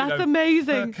sort of That's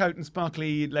amazing. fur coat and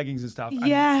sparkly leggings and stuff. And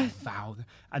Yes. I vow,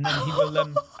 and then he will,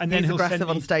 and then He's he'll send aggressive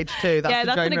me, on stage too. That's Yeah, the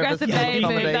that's an genre of aggressive his babe.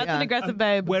 comedy, That's yeah. an aggressive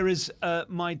babe. Whereas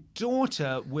my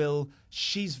daughter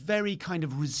she's very kind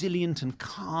of resilient and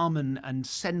calm and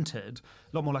centered,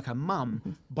 a lot more like her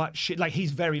mum. But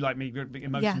he's very like me,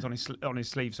 emotions Yeah. on his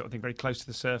sleeve, sort of thing, very close to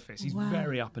the surface. He's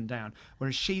very up and down.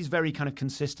 Whereas she's very kind of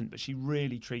consistent, but she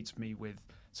really treats me with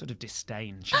sort of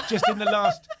disdain. She's just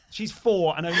she's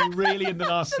 4, and only really in the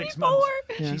last 6 months,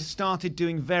 she's started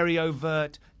doing very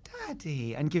overt.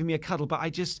 Daddy, and giving me a cuddle. But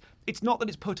it's not that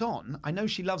it's put on. I know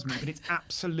she loves me, but it's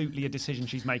absolutely a decision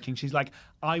she's making. She's like,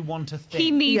 I want a thing.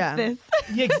 He needs Yeah. this.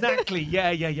 Yeah, exactly.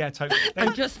 Yeah, totally.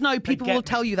 And just know people get will me.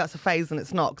 tell you that's a phase and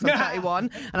it's not, because I'm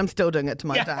 31 and I'm still doing it to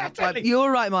my Yeah, dad. totally. Like,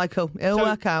 you're right, Michael. It'll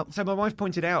work out. So my wife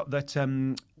pointed out that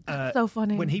So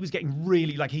funny. when he was getting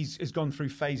really, like, he's gone through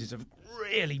phases of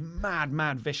really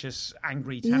mad, vicious,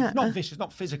 angry temper. Yeah. Not vicious,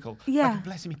 not physical. Yeah. Like,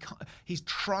 bless him, he's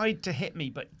tried to hit me,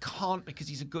 but can't because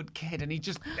he's a good kid, and he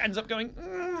just ends up going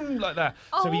like that.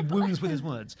 So he wounds with his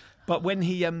words. But when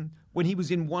he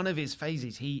was in one of his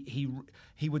phases,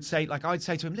 he would say, like, I'd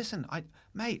say to him, listen,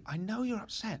 mate, I know you're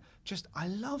upset. Just, I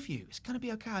love you. It's going to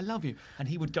be okay. I love you. And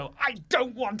he would go, I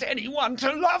don't want anyone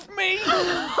to love me.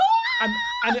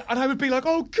 And I would be like,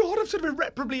 oh, God, I've sort of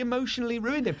irreparably emotionally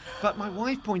ruined him. But my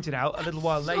wife pointed out a little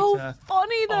while So later,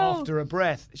 funny, though. after a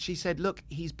breath, she said, look,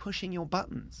 he's pushing your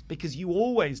buttons because you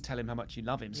always tell him how much you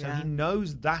love him. So he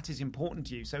knows that is important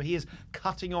to you. So he is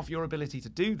cutting off your ability to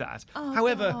do that.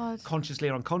 However, God. consciously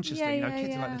or unconsciously, Yeah,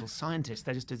 kids are like yeah. little scientists.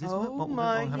 They just do this. Oh what,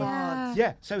 my what, God.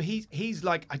 Yeah. So he's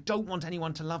like, I don't want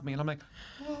anyone to love me. And I'm like,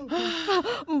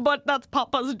 But that's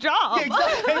Papa's job.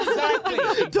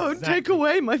 exactly. Don't take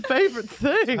away my favourite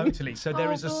thing. Totally. So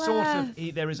there is a sort of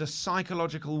bless. there is a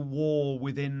psychological war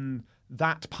within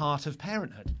that part of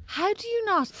parenthood. How do you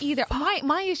not either?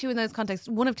 My issue in those contexts,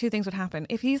 one of two things would happen.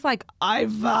 If he's like, I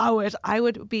vow it, I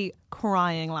would be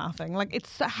crying, laughing. Like,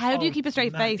 it's how do you keep a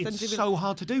straight face? It's so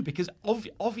hard to do because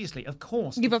obviously, of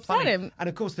course, You've it's upset funny. him. And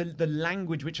of course, the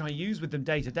language which I use with them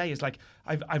day to day is like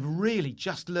I've really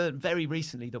just learned very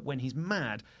recently that when he's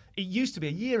mad. It used to be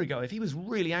a year ago, if he was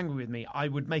really angry with me, I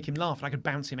would make him laugh and I could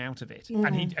bounce him out of it.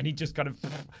 And he'd just kind of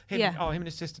him and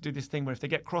his sister do this thing where if they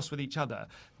get cross with each other,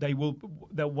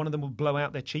 one of them will blow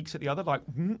out their cheeks at the other like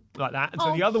that, and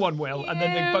so the other one will, and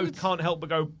then they both can't help but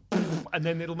go, and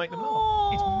then it'll make them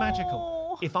laugh. It's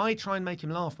magical. If I try and make him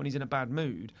laugh when he's in a bad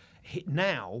mood,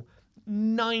 now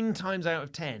 9 times out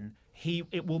of 10.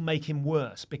 It will make him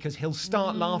worse because he'll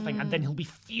start laughing and then he'll be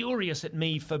furious at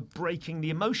me for breaking the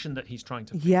emotion that he's trying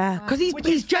to feel. Yeah, because Which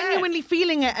is he's fair. genuinely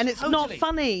feeling it and it's not Totally.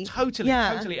 funny.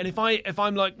 Totally. And if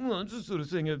I'm like, it's just sort of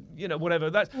thing of, whatever.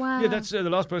 That's the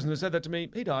last person who said that to me.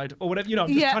 He died or whatever. I'm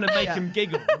just trying to make him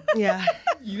giggle. Yeah.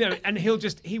 And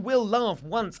he will laugh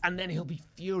once and then he'll be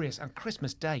furious. And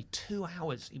Christmas Day, 2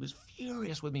 hours, he was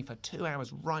furious with me for 2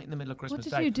 hours right in the middle of Christmas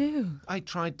What Day. did you do? I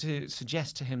tried to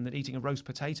suggest to him that eating a roast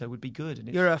potato would be good.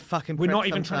 And You're a fucking We're prick not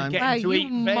even trying to get Wow, him to you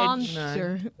eat veg.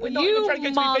 monster. We're not You even trying to get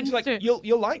him to eat veg. monster. Like,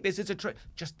 you'll like this. It's a trick.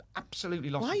 Just absolutely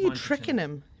lost Why are his you mind. tricking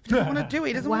him? If he doesn't want to do it,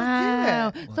 he doesn't Wow.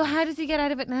 want to do it. So how does he get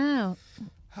out of it now?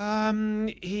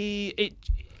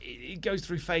 It goes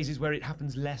through phases where it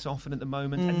happens less often at the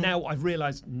moment, and now I've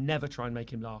realised never try and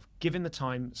make him laugh. Give him the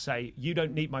time. Say, you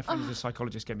don't need. My friend who's a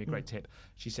psychologist gave me a great tip.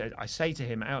 She said, I say to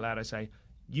him out loud, I say,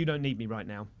 you don't need me right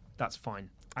now. That's fine.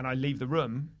 And I leave the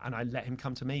room and I let him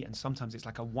come to me. And sometimes it's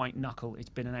like a white knuckle. It's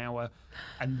been an hour,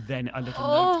 and then a little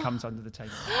note comes under the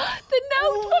table. The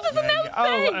note? What does the note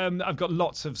say? I've got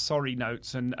lots of sorry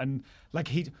notes and like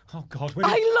oh God. When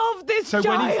I love this so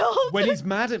child. when he's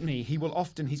mad at me, he's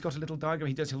got a little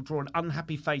diagram he'll draw an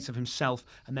unhappy face of himself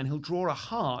and then he'll draw a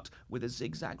heart with a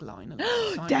zigzag line.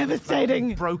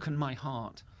 Devastating. Broken my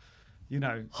heart.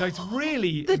 So it's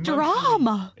really The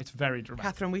drama. It's very dramatic.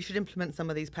 Catherine, we should implement some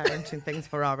of these parenting things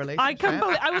for our relationship. I can't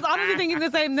believe. I was honestly thinking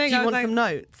the same thing. Do I you was want like, some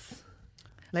notes?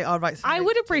 Like, I'll write some I notes.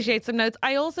 would appreciate some notes.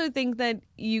 I also think that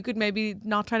you could maybe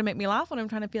not try to make me laugh when I'm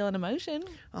trying to feel an emotion.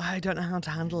 Oh, I don't know how to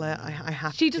handle it. I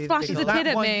have She to. just do the flashes giggle. a tit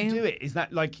at why me. you do it? Is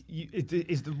that like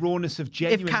is the rawness of If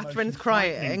genuine Catherine's emotion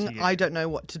frightening to crying, you? I don't know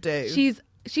what to do.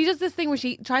 She does this thing where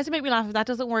she tries to make me laugh. If that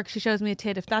doesn't work, she shows me a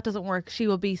tit. If that doesn't work, she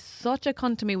will be such a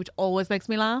cunt to me, which always makes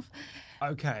me laugh.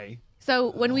 Okay.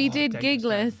 So when we did dangerous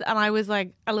Gigless and I was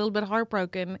like a little bit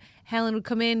heartbroken, Helen would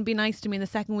come in, be nice to me, and the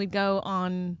second we'd go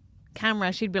on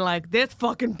camera, she'd be like, this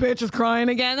fucking bitch is crying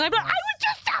again. And I'd be like, I was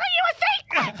just telling you a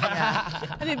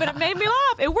secret. But it made me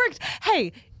laugh. It worked.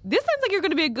 Hey, this sounds like you're going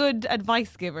to be a good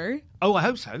advice giver. Oh, I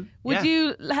hope so. Would Yeah.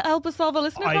 you help us solve a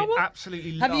listener I absolutely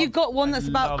absolutely Have you got one I that's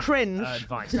about love cringe?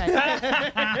 Advice.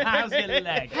 How's your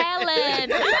leg?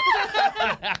 Helen.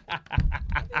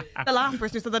 The last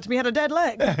person who said that to me had a dead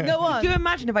leg. Go on. Can you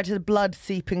imagine if I did blood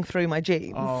seeping through my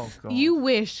jeans? Oh God. You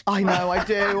wish. I know, I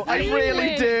do. I You really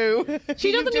wish. do.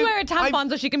 She doesn't do- wear a tampon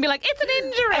so she can be like, it's an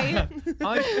injury.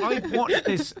 I've watched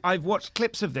this. I've watched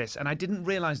clips of this, and I didn't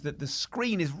realise that the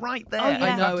screen is right there. Oh, yeah. I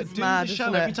I know, have to it's do mad, the show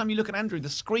isn't every it? time you look at Andrew. The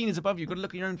screen is above above you. You've got to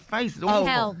look at your own face. It's Oh.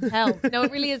 awful. Hell. No,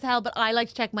 it really is hell, but I like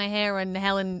to check my hair, and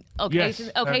Helen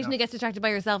occasionally enough. gets distracted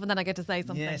by herself, and then I get to say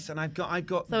something. Yes, and I've got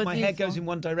So it's my hair useful. goes in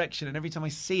one direction, and every time I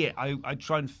see it, I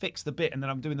try and fix the bit, and then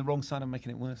I'm doing the wrong side. I'm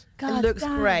making it worse. God it looks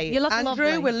damn. great. You look Andrew,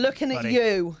 lovely. we're looking Buddy. at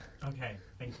you. Okay,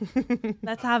 thank you.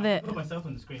 Let's have it. Put myself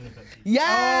on the screen if that's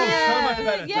Yeah. So much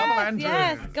better. Double Andrew.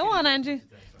 Yes, go on, Andrew.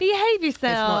 Behave It's not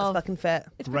yourself. fucking fit.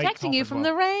 It's Great protecting top you as from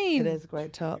well. the rain. It is a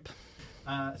great top.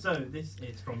 So this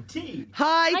is from T.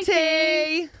 Hi, Hi,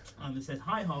 T. It says,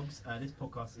 "Hi Hogs, this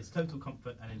podcast is total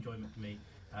comfort and enjoyment for me.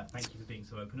 Thank you for being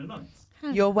so open and honest.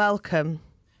 You're welcome.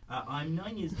 I'm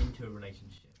 9 years into a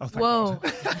relationship. Oh, thank Whoa.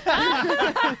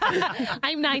 God.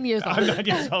 I'm 9 years old. I'm 9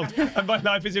 years old, and my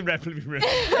life is irreparably ruined.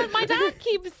 My dad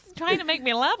keeps trying to make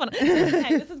me laugh on it.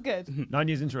 Okay, this is good. 9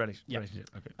 years into a relationship.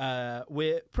 Okay.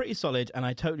 We're pretty solid, and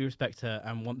I totally respect her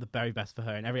and want the very best for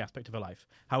her in every aspect of her life.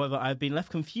 However, I've been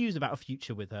left confused about a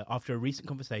future with her after a recent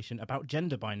conversation about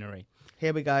gender binary.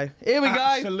 Here we go. Here we go.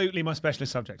 Absolutely my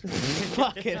specialist subject.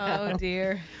 Fucking Oh,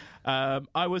 dear.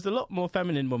 I was a lot more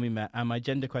feminine when we met, and my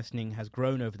gender questioning has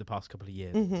grown over the past couple of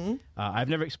years. I've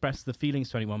never expressed the feelings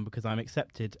to anyone because I'm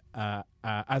accepted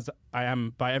as I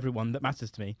am by everyone that matters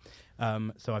to me,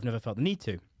 so I've never felt the need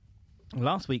to.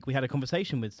 Last week, we had a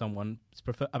conversation with someone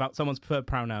about someone's preferred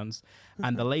pronouns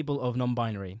and the label of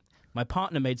non-binary. My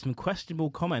partner made some questionable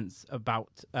comments about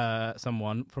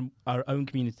someone from our own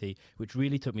community, which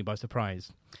really took me by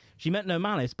surprise. She meant no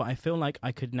malice, but I feel like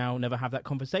I could now never have that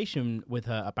conversation with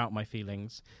her about my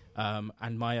feelings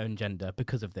and my own gender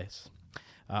because of this.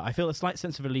 I feel a slight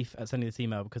sense of relief at sending this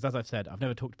email because, as I've said, I've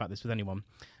never talked about this with anyone.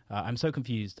 I'm so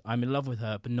confused. I'm in love with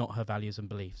her, but not her values and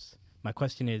beliefs. My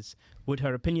question is, would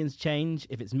her opinions change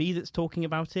if it's me that's talking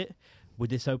about it?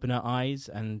 Would this open her eyes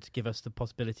and give us the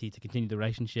possibility to continue the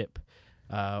relationship?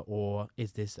 Or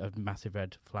is this a massive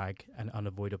red flag and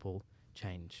unavoidable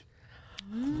change?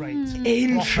 Great.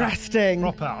 Interesting.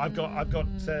 Proper. I've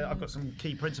got some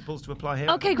key principles to apply here.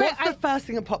 Okay, great. What's the first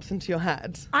thing that pops into your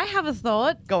head? I have a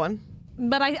thought. Go on.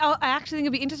 But I actually think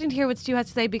it'd be interesting to hear what Stu has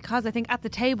to say because I think at the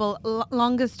table,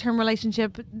 longest term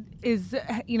relationship is,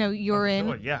 you're in.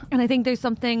 sure, yeah. And I think there's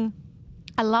something,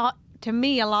 to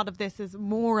me, a lot of this is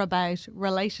more about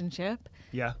relationship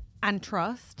Yeah. and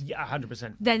trust Yeah,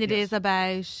 100%. than it is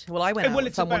about. Well, I went out Well, with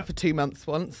it's someone about- for 2 months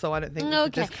once, so I don't think you should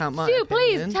Okay. discount my Stu,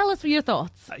 opinion. please tell us your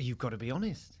thoughts. You've got to be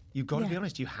honest. You've got to be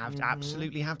honest. You have to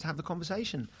absolutely have to have the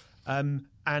conversation.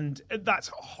 And that's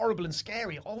horrible and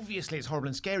scary. Obviously, it's horrible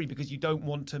and scary because you don't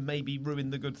want to maybe ruin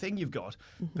the good thing you've got.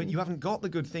 But you haven't got the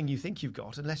good thing you think you've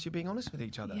got unless you're being honest with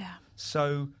each other. Yeah.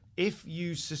 So if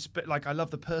you suspect, like, I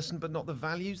love the person but not the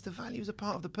values are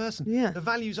part of the person. Yeah. The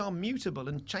values are mutable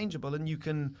and changeable, and you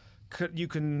can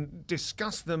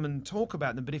discuss them and talk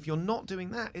about them. But if you're not doing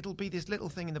that, it'll be this little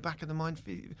thing in the back of the mind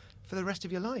for the rest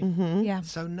of your life. Yeah.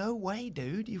 So no way,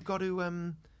 dude. You've got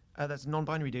to. That's a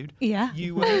non-binary dude. Yeah.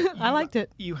 I liked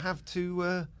it. You have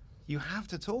to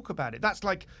talk about it. That's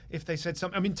like if they said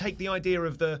something. I mean, take the idea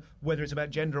of whether it's about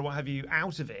gender or what have you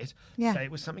out of it. Yeah. Say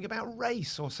it was something about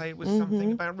race, or say it was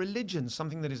something about religion,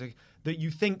 something that is that you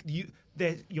think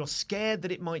you're scared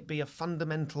that it might be a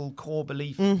fundamental core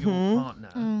belief of your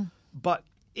partner. But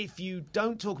if you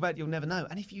don't talk about it, you'll never know.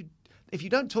 And if you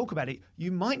don't talk about it,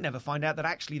 you might never find out that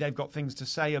actually they've got things to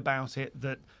say about it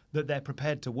that they're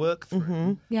prepared to work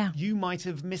through. Yeah. You might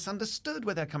have misunderstood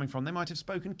where they're coming from. They might have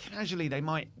spoken casually.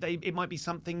 It might be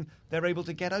something they're able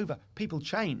to get over. People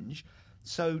change,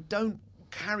 so don't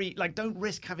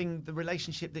risk having the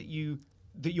relationship that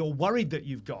you're worried that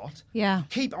you've got. Yeah.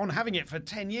 Keep on having it for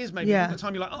 10 years maybe. Yeah. All the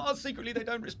time you're like, oh, secretly they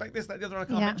don't respect this, that, the other, I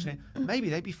can't Yeah. mention it. Maybe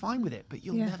they'd be fine with it, but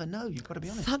you'll Yeah. never know. You've got to be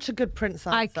honest. Such a good Prince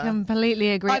answer. I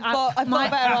completely agree. I've got a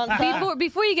better answer.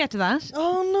 Before you get to that,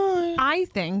 Oh, no. I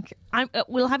think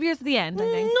we'll have yours at the end. I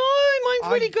think. No,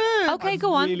 mine's really good. Okay,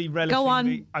 go on. Really relishing Go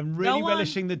on. I'm really Go on.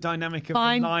 relishing the dynamic of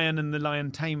Fine. the lion and the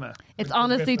lion tamer. It's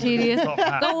honestly tedious.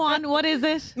 Go on. What is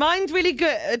it? Mine's really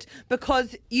good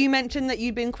because you mentioned that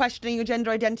you've been questioning your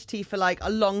gender identity for like a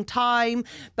long time,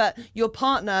 but your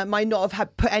partner might not have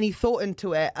had put any thought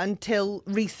into it until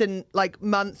recent like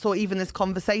months or even this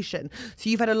conversation. So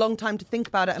you've had a long time to think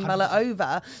about it and mull it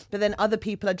over, but then other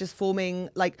people are just forming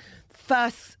like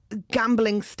first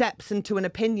gambling steps into an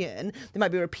opinion. They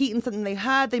might be repeating something they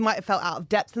heard. They might have felt out of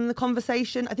depth in the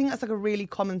conversation. I think that's like a really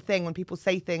common thing when people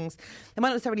say things they might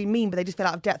not necessarily mean, but they just feel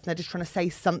out of depth and they're just trying to say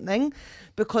something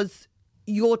because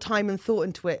your time and thought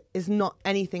into it is not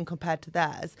anything compared to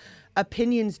theirs.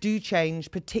 Opinions do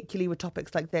change, particularly with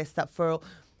topics like this, that for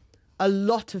a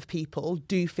lot of people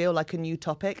do feel like a new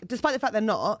topic. Despite the fact they're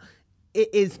not, it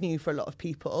is new for a lot of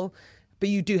people, but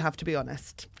you do have to be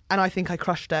honest. And I think I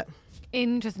crushed it.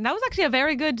 Interesting. That was actually a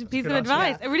very good piece of good answer.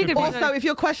 advice. A really good piece of Also, if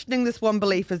you're questioning this one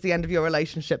belief as the end of your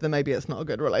relationship, then maybe it's not a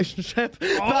good relationship.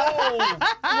 Oh,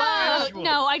 Well,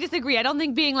 no, I disagree. I don't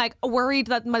think being like worried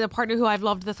that my partner who I've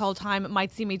loved this whole time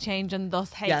might see me change and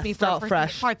thus hate Yeah, me start for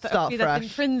fresh. parts of Start me that's fresh.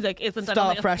 intrinsic isn't. I don't Start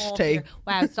think a fresh small tea. fear.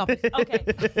 Wow, stop it.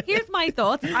 Okay, here's my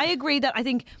thoughts. I agree that I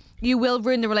think you will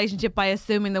ruin the relationship by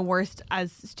assuming the worst,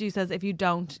 as Stu says, if you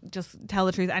don't just tell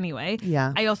the truth anyway.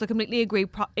 Yeah. I also completely agree.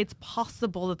 It's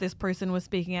possible that this person was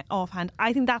speaking it offhand.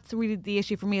 I think that's really the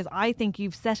issue for me. Is I think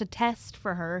you've set a test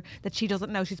for her that she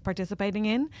doesn't know she's participating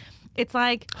in. It's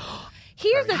like,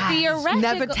 here's a theoretical.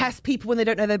 Never test people when they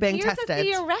don't know they're being Here's tested. a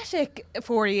theoretic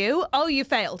for you. Oh, you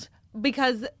failed.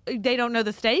 Because they don't know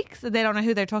the stakes, they don't know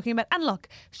who they're talking about. And look,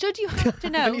 should you have to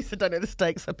When know? you said don't know the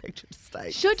stakes, I pictured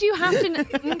stakes. Should you have to know?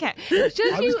 Okay.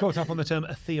 Should I you? was caught up on the term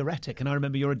a theoretic, and I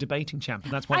remember you're a debating champ,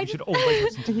 and that's why I we just- should always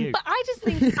listen to you. But I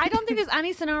don't think there's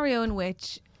any scenario in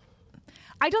which.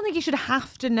 I don't think you should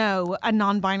have to know a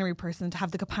non-binary person to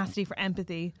have the capacity for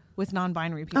empathy with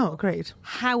non-binary people. Oh, great.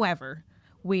 However,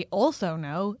 we also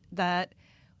know that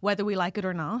whether we like it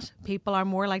or not, people are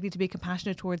more likely to be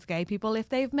compassionate towards gay people if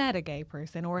they've met a gay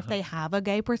person or if they have a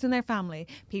gay person in their family.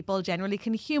 People generally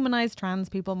can humanize trans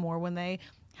people more when they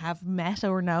have met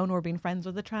or known or been friends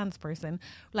with a trans person.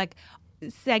 Like,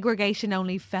 segregation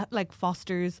only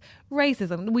fosters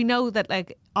racism. We know that,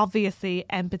 like, obviously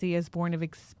empathy is born of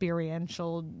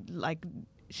experiential, like,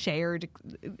 a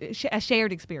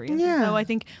shared experience. Yeah. So I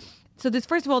think, so there's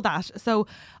first of all that. So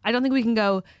I don't think we can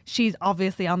go, she's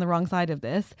obviously on the wrong side of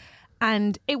this.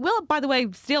 And it will, by the way,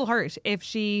 still hurt if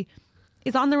she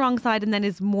is on the wrong side and then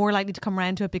is more likely to come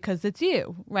around to it because it's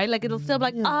you, right? Like, it'll still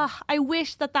be like, I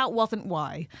wish that wasn't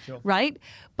why, right?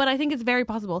 But I think it's very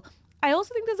possible. I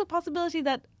also think there's a possibility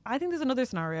that, I think there's another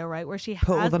scenario, right, where she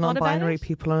Put all has the thought about non-binary it.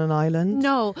 people on an island.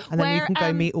 No, And then you where, can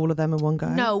go meet all of them in one go.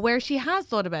 No, where she has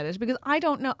thought about it, because I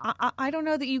don't know. I don't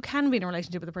know that you can be in a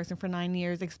relationship with a person for 9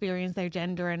 years, experience their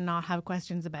gender, and not have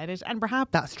questions about it. And perhaps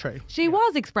That's true. she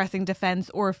was expressing defense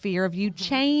or fear of you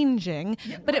changing,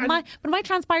 but it might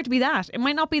transpire to be that. It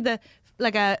might not be an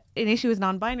issue as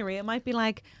non-binary. It might be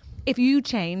like, if you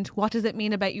change, what does it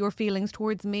mean about your feelings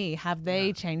towards me? Have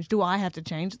they changed? Do I have to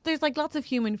change? There's like lots of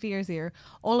human fears here,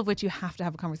 all of which you have to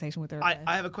have a conversation with her about.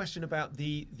 I have a question about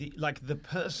the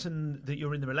person that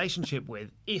you're in the relationship with.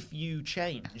 If you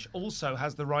change, also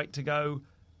has the right to go.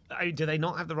 Do they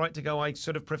not have the right to go? I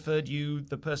sort of preferred you,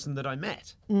 the person that I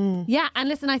met. Yeah, and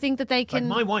listen, I think that they Like, can.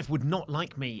 my wife would not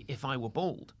like me if I were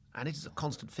bald, and it is a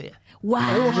constant fear.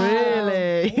 Wow.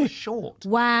 Really? Or short.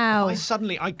 Wow.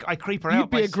 I creep her out. You'd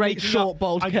be by a great sneaking short up.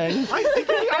 bald king. I think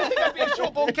I'd be a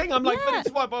short bald king. I'm like, but it's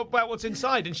about what's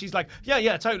inside. And she's like,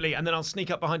 yeah, totally. And then I'll sneak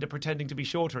up behind her pretending to be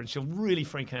shorter, and she'll really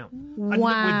freak out.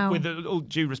 Wow. And with all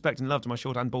due respect and love to my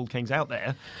short and bald kings out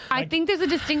there, I think there's a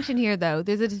distinction here, though.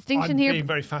 There's a distinction I'm here. being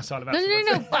very facile about No.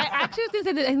 it. I actually was going to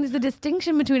say that I think there's a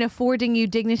distinction between affording you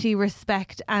dignity,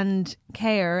 respect, and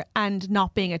care, and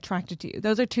not being attracted to you.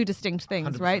 Those are two distinct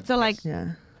things, right? So, like,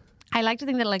 Yeah. I like to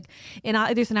think that, like, in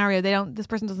either scenario, this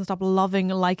person doesn't stop loving,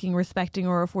 liking, respecting,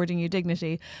 or affording you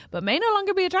dignity, but may no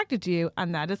longer be attracted to you,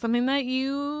 and that is something that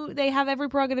they have every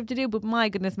prerogative to do. But my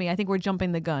goodness me, I think we're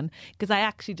jumping the gun, because I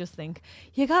actually just think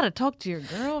you got to talk to your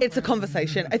girl. It's a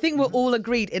conversation. I think we're all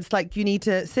agreed. It's like you need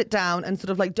to sit down and sort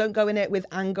of like don't go in it with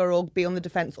anger or be on the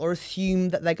defense or assume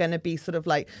that they're going to be sort of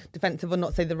like defensive or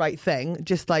not say the right thing.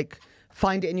 Just like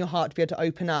find it in your heart to be able to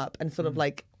open up and sort of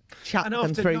like chat And them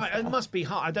after through. it must be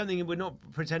hard. I don't think we're not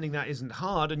pretending that isn't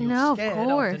hard, and you're No, of scared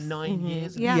course. after 9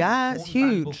 years. Yeah. Yeah, it's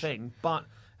valuable huge. thing. But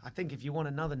I think if you want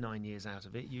another 9 years out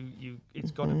of it,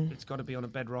 it's got to be on a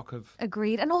bedrock of.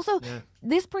 Agreed. And also,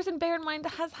 this person, bear in mind,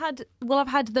 will have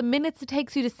had the minutes it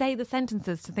takes you to say the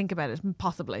sentences to think about it,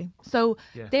 possibly. So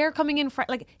they're coming in,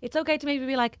 it's okay to maybe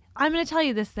be like, I'm going to tell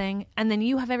you this thing, and then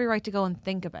you have every right to go and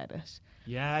think about it.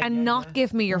 And not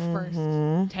give me your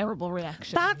first terrible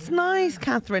reaction. That's nice,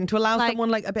 Catherine, to allow Like- someone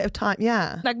like a bit of time.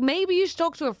 Yeah. Like, maybe you should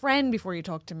talk to a friend before you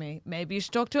talk to me. Maybe you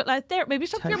should talk to it like there. Maybe you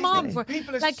should talk to your mom before.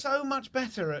 People are Like, so much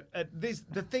better at this.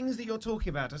 The things that you're talking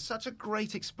about are such a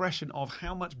great expression of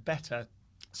how much better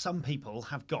some people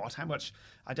have got. How much,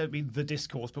 I don't mean the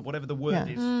discourse, but whatever the word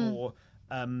is for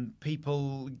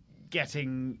people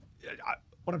getting.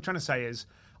 What I'm trying to say is,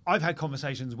 I've had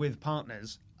conversations with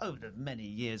partners over the many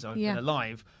years I've been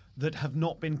alive that have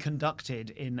not been conducted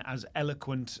in as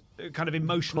eloquent, kind of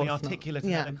emotionally articulate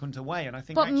and eloquent a way. And I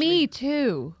think but actually, me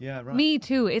too. Yeah, right. Me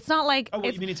too. It's not like. Oh, well,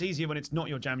 it's, you mean it's easier when it's not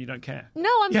your jam, you don't care? No,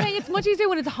 I'm saying it's much easier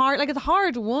when it's hard. Like, it's a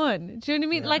hard one. Do you know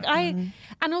what I mean? Like,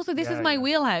 and also this is my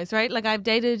wheelhouse, right? Like, I've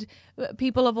dated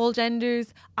people of all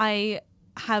genders.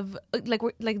 have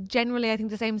like generally I think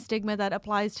the same stigma that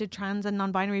applies to trans and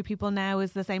non-binary people now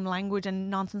is the same language and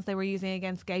nonsense they were using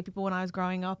against gay people when I was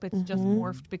growing up. It's just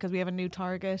morphed because we have a new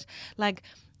target. Like,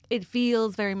 it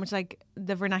feels very much like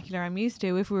the vernacular I'm used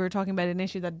to. If we were talking about an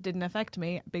issue that didn't affect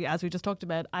me, as we just talked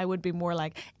about, I would be more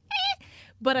like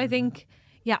but I think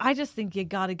I just think you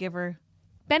gotta give her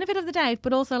benefit of the doubt,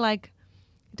 but also like,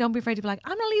 don't be afraid to be like,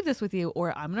 I'm gonna leave this with you,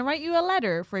 or I'm gonna write you a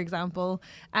letter, for example.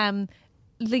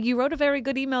 Like, you wrote a very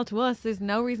good email to us. There's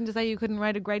no reason to say you couldn't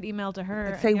write a great email to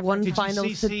her. I'd say one Did final.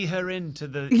 you CC her into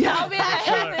the?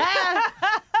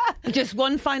 Just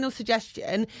one final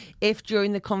suggestion. If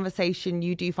during the conversation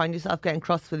you do find yourself getting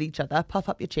cross with each other, puff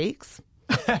up your cheeks.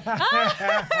 Both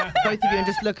of you, and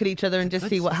just look at each other and just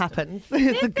see what happens.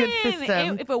 It's a good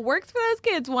system. If it works for those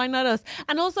kids, why not us?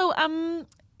 And also,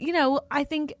 you know, I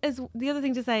think as the other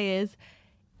thing to say is,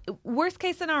 worst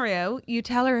case scenario, you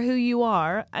tell her who you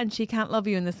are and she can't love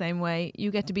you in the same way.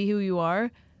 You get to be who you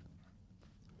are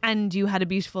and you had a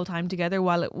beautiful time together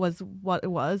while it was what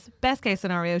it was. Best case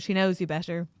scenario, she knows you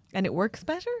better and it works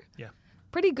better. Yeah.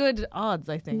 Pretty good odds,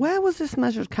 I think. Where was this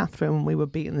measured, Catherine, when we were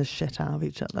beating the shit out of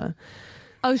each other?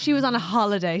 Oh, she was on a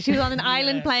holiday. She was on an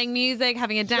island playing music,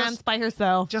 having a dance by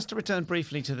herself. Just to return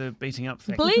briefly to the beating up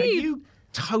thing. Please. Are you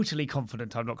totally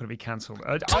confident I'm not going to be cancelled?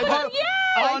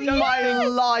 On my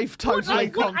life, totally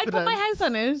confident. I'd put my house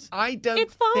on it. I don't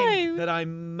It's fine. think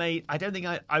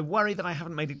that I worry that I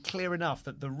haven't made it clear enough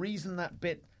that the reason that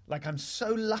bit, like, I'm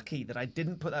so lucky that I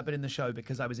didn't put that bit in the show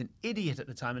because I was an idiot at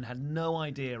the time and had no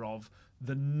idea of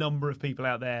the number of people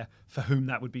out there for whom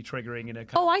that would be triggering in a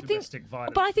kind of domestic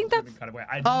violence. But I think that's. Kind of way.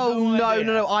 I had Oh idea.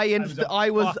 no! I was in.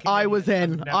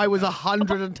 Fucking I was idiot.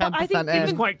 110% It was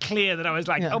in. quite clear that I was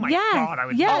like, oh my Yes, God, I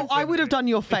was. yes. I would have done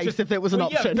your face just- if it was an well,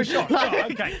 yeah, option. for sure.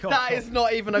 Like, Okay, cool, that cool. is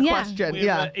not even a question.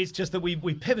 It's just that we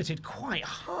pivoted quite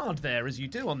hard there, as you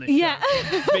do on this Yeah.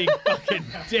 show, from being fucking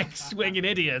dick swinging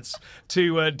idiots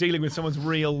to dealing with someone's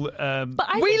real. But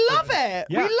I We think- love it.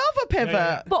 Yeah. We love a pivot.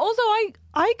 Yeah. But also,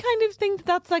 I kind of think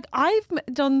that's like I've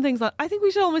done things like I think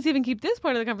we should almost even keep this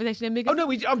part of the conversation in because Oh no,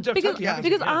 I'm because, totally happy to,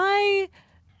 because yeah.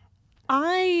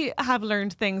 I have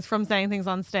learned things from saying things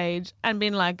on stage and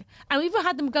being like, and we've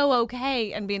had them go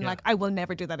okay and being like, I will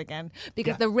never do that again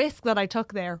because the risk that I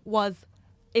took there was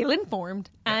ill-informed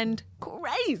and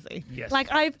crazy. Yes. Like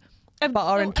But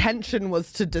our intention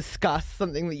was to discuss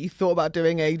something that you thought about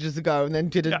doing ages ago and then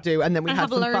didn't do, and then we And had have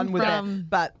some learned fun with from- it.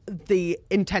 But the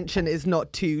intention is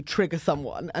not to trigger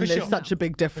someone, and For there's sure. such a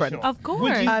big difference. Sure. Of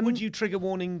course. Would you trigger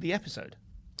warning the episode?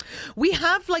 We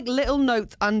have like little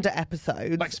notes under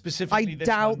episodes. Like specifically I this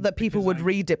doubt one, that people because would I-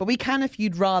 read it, but we can if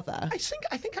you'd rather. I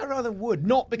think I rather would,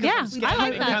 not because Yeah, I'm scared I of like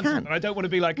being that. cancelled. Can. And I don't want to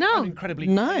be like, No. I'm incredibly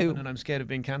No. open and I'm scared of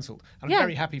being cancelled. I'm Yeah.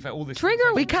 very happy for all this.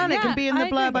 Trigger- We can. It can be in the I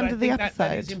agree. blurb But I under the think episode.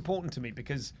 that is important to me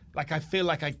because, like, I feel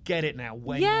like I get it now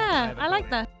way more. yeah, than I like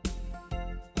ever that.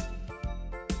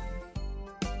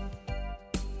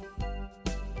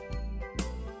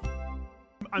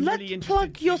 I'm Let's really interested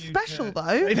plug for your you special, to-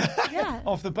 though. Yeah.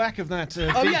 Off the back of that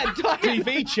Oh, yeah,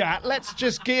 TV chat, let's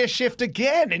just gear shift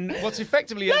again in what's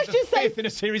effectively Let's the just say- fifth in a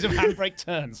series of handbrake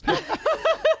turns. Thank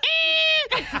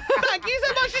you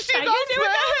so much for Thank you, Stuart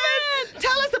Goldsmith.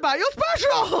 Tell us about your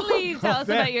special. Please tell us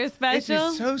about your It special.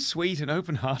 is so sweet and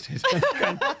open-hearted.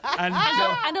 and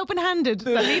And open-handed.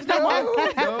 That leaves no mark.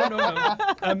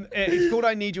 no. It's called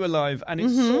 "I Need You Alive," and it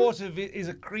sort of is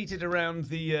accreted around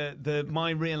the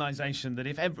my realization that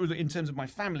in terms of my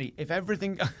family, if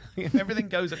everything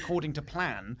goes according to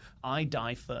plan, I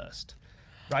die first.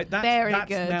 Right, that's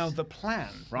good. now the plan,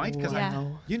 right? Because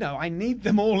Wow. I need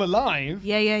them all alive.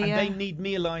 Yeah, yeah, and yeah. they need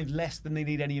me alive less than they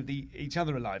need any of each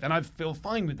other alive, and I feel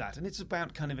fine with that. And it's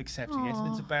about kind of accepting it, and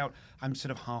it's about I'm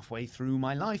sort of halfway through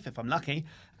my life if I'm lucky,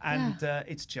 and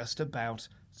it's just about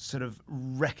sort of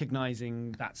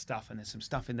recognizing that stuff. And there's some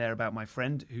stuff in there about my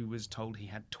friend who was told he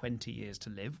had 20 years to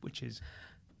live, which is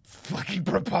fucking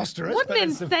preposterous. What but an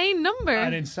there's some- insane number.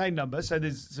 An insane number. So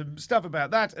there's some stuff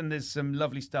about that, and there's some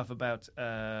lovely stuff about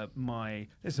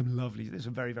There's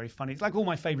some very, very funny. It's like all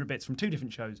my favourite bits from two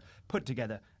different shows put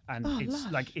together, and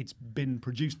it's been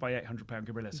produced by 800 Pound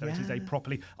Gorilla, so it is a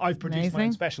properly. I've produced my own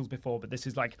Amazing. specials before, but this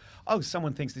is like,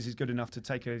 someone thinks this is good enough to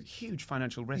take a huge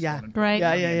financial risk Yeah. on. And Great.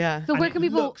 Yeah. So And where it can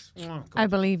people? looks- oh, God. I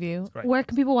believe you. great. Where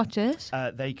can people watch it?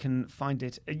 They can find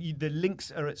it. The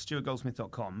links are at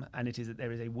stuartgoldsmith.com, and it is that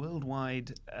there is a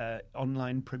worldwide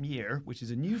online premiere, which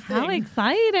is a new thing. How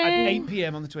exciting! At 8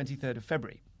 p.m. on the 23rd of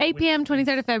February. 8 p.m.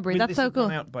 23rd of February. When That's this so has gone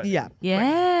cool. out by-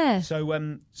 Yes.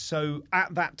 So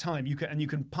at that time, you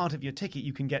can part of your ticket,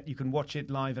 you can watch it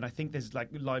live, and I think there's like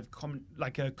live comment,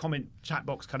 like a comment chat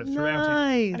box kind of throughout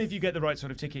it. And if you get the right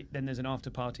sort of ticket, then there's an after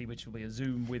party, which will be a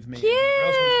Zoom with me. Cute.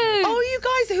 Oh, you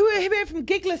guys who are here from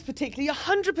Gigless particularly,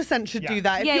 100% should do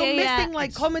that. If you're missing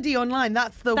like comedy online,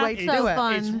 that's the way to do it.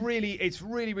 Fun. It's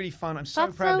really fun. I'm so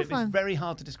proud of it. It's very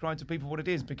hard to describe to people what it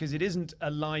is because it isn't a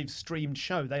live streamed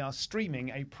show. They are streaming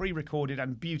a pre-recorded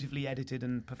and beautifully edited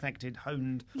and perfected,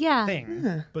 honed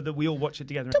thing, but that we all watch it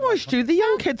together. Don't worry, Stu, the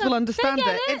young kids will understand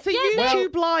it. It's a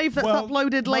YouTube live that's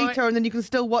uploaded later, and then you can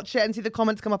still watch it and see the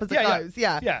comments come up as it goes.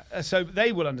 So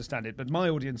they will understand it, but my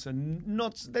audience are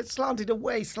not. They're slanted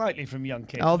away slightly from young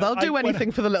kids. Oh, they'll do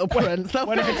anything for the little prince.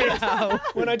 When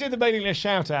I did the mailing list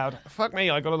shout out, fuck me,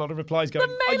 I got a lot of replies going,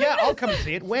 oh yeah, I'll come and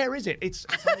see it. Where is it? It's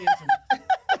on the internet.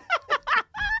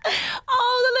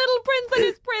 Oh, the little prince and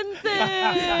his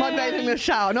princess. My mailing list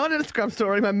shout out. Not an Instagram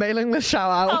story, my mailing list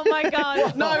shout out. Oh my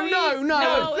God. No. It's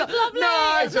lovely.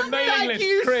 No, it's a mailing list.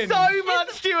 Thank you cringe. so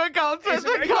much, Stuart Goldsmith,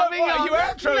 for coming on. You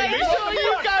outroing me. Make sure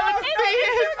you go and see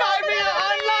his Find Me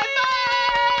online.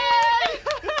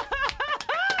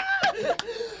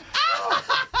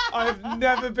 I've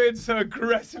never been so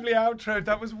aggressively outroed.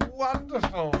 That was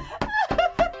wonderful.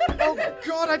 Oh,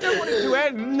 God, I don't want it to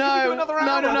end.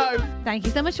 No. Thank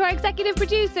you so much to our executive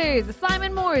producers,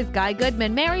 Simon Moores, Guy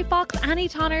Goodman, Mary Fox, Annie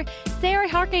Tonner, Sarah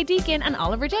Harkey Deacon, and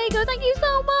Oliver Jago. Thank you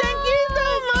so much. Thank you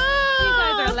so much. You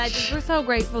guys are legends. We're so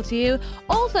grateful to you.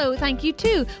 Also, thank you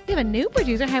too. We have a new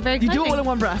producer. How very exciting. You do it all in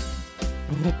one breath.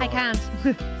 I can't.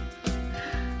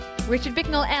 Richard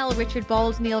Bicknell, Richard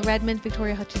Bold, Neil Redmond,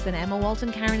 Victoria Hutchison, Emma Walton,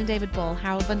 Karen and David Bull,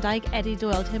 Harold Van Dyke, Eddie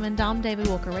Doyle, Tim and Dom, David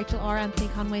Walker, Rachel R, Anthony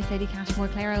Conway, Sadie Cashmore,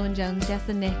 Claire Owen Jones, Jess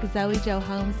and Nick, Zoe, Joe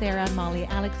Holmes, Sarah and Molly,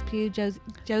 Alex Pugh,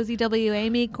 Josie W,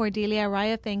 Amy, Cordelia,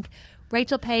 Raya Fink,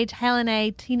 Rachel Page, Helen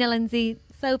A, Tina Lindsay,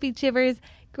 Sophie Chivers,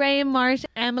 Graham Marsh,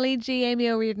 Emily G, Amy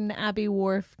O'Riordan, Abby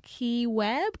Wharf, Kai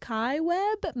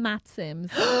Webb, Matt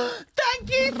Sims. Thank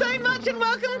you so much and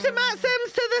welcome to Matt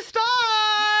Sims to the Sky.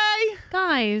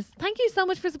 Guys, thank you so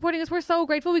much for supporting us. We're so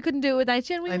grateful we couldn't do it without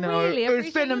you. And we really appreciate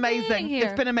it's been amazing.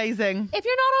 It's been amazing. If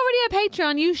you're not already a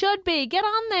Patreon, you should be. Get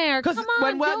on there. Because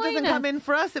when work doesn't come in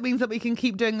for us, it means that we can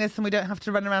keep doing this and we don't have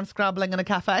to run around scrabbling in a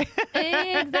cafe.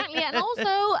 Exactly. And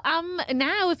also,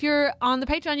 now if you're on the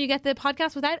Patreon, you get the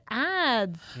podcast without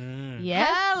ads. Yes,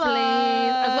 Hello.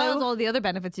 please. As well as all the other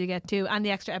benefits you get too, and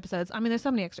the extra episodes. I mean, there's so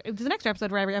many extra. There's an extra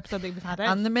episode for every episode that we've had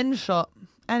out. And the min shot.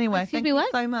 Anyway, Excuse thank me, you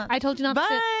what? so much. I told you not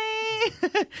Bye.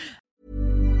 to.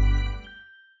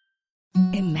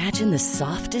 Imagine the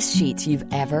softest sheets you've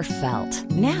ever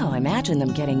felt. Now imagine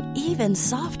them getting even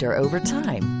softer over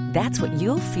time. That's what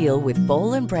you'll feel with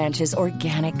Boll & Branch's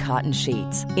organic cotton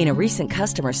sheets. In a recent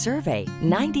customer survey,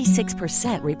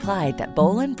 96% replied that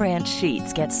Boll & Branch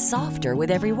sheets get softer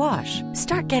with every wash.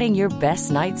 Start getting your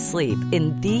best night's sleep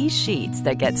in these sheets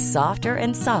that get softer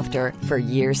and softer for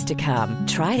years to come.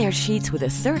 Try their sheets with a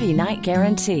 30-night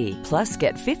guarantee. Plus,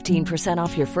 get 15%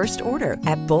 off your first order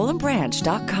at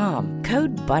bollandbranch.com.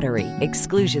 Code BUTTERY.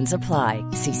 Exclusions apply.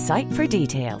 See site for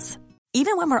details.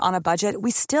 Even when we're on a budget,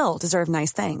 we still deserve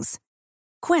nice things.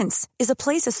 Quince is a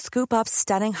place to scoop up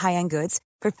stunning high-end goods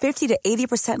for 50 to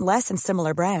 80% less than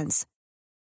similar brands.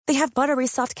 They have buttery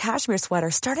soft cashmere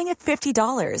sweaters starting at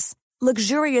 $50,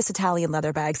 luxurious Italian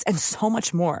leather bags, and so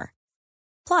much more.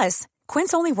 Plus,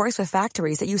 Quince only works with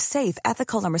factories that use safe,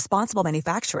 ethical, and responsible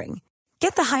manufacturing.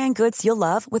 Get the high-end goods you'll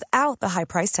love without the high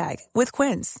price tag with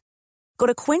Quince. Go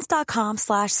to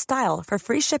quince.com/style for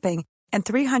free shipping and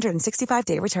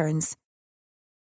 365-day returns.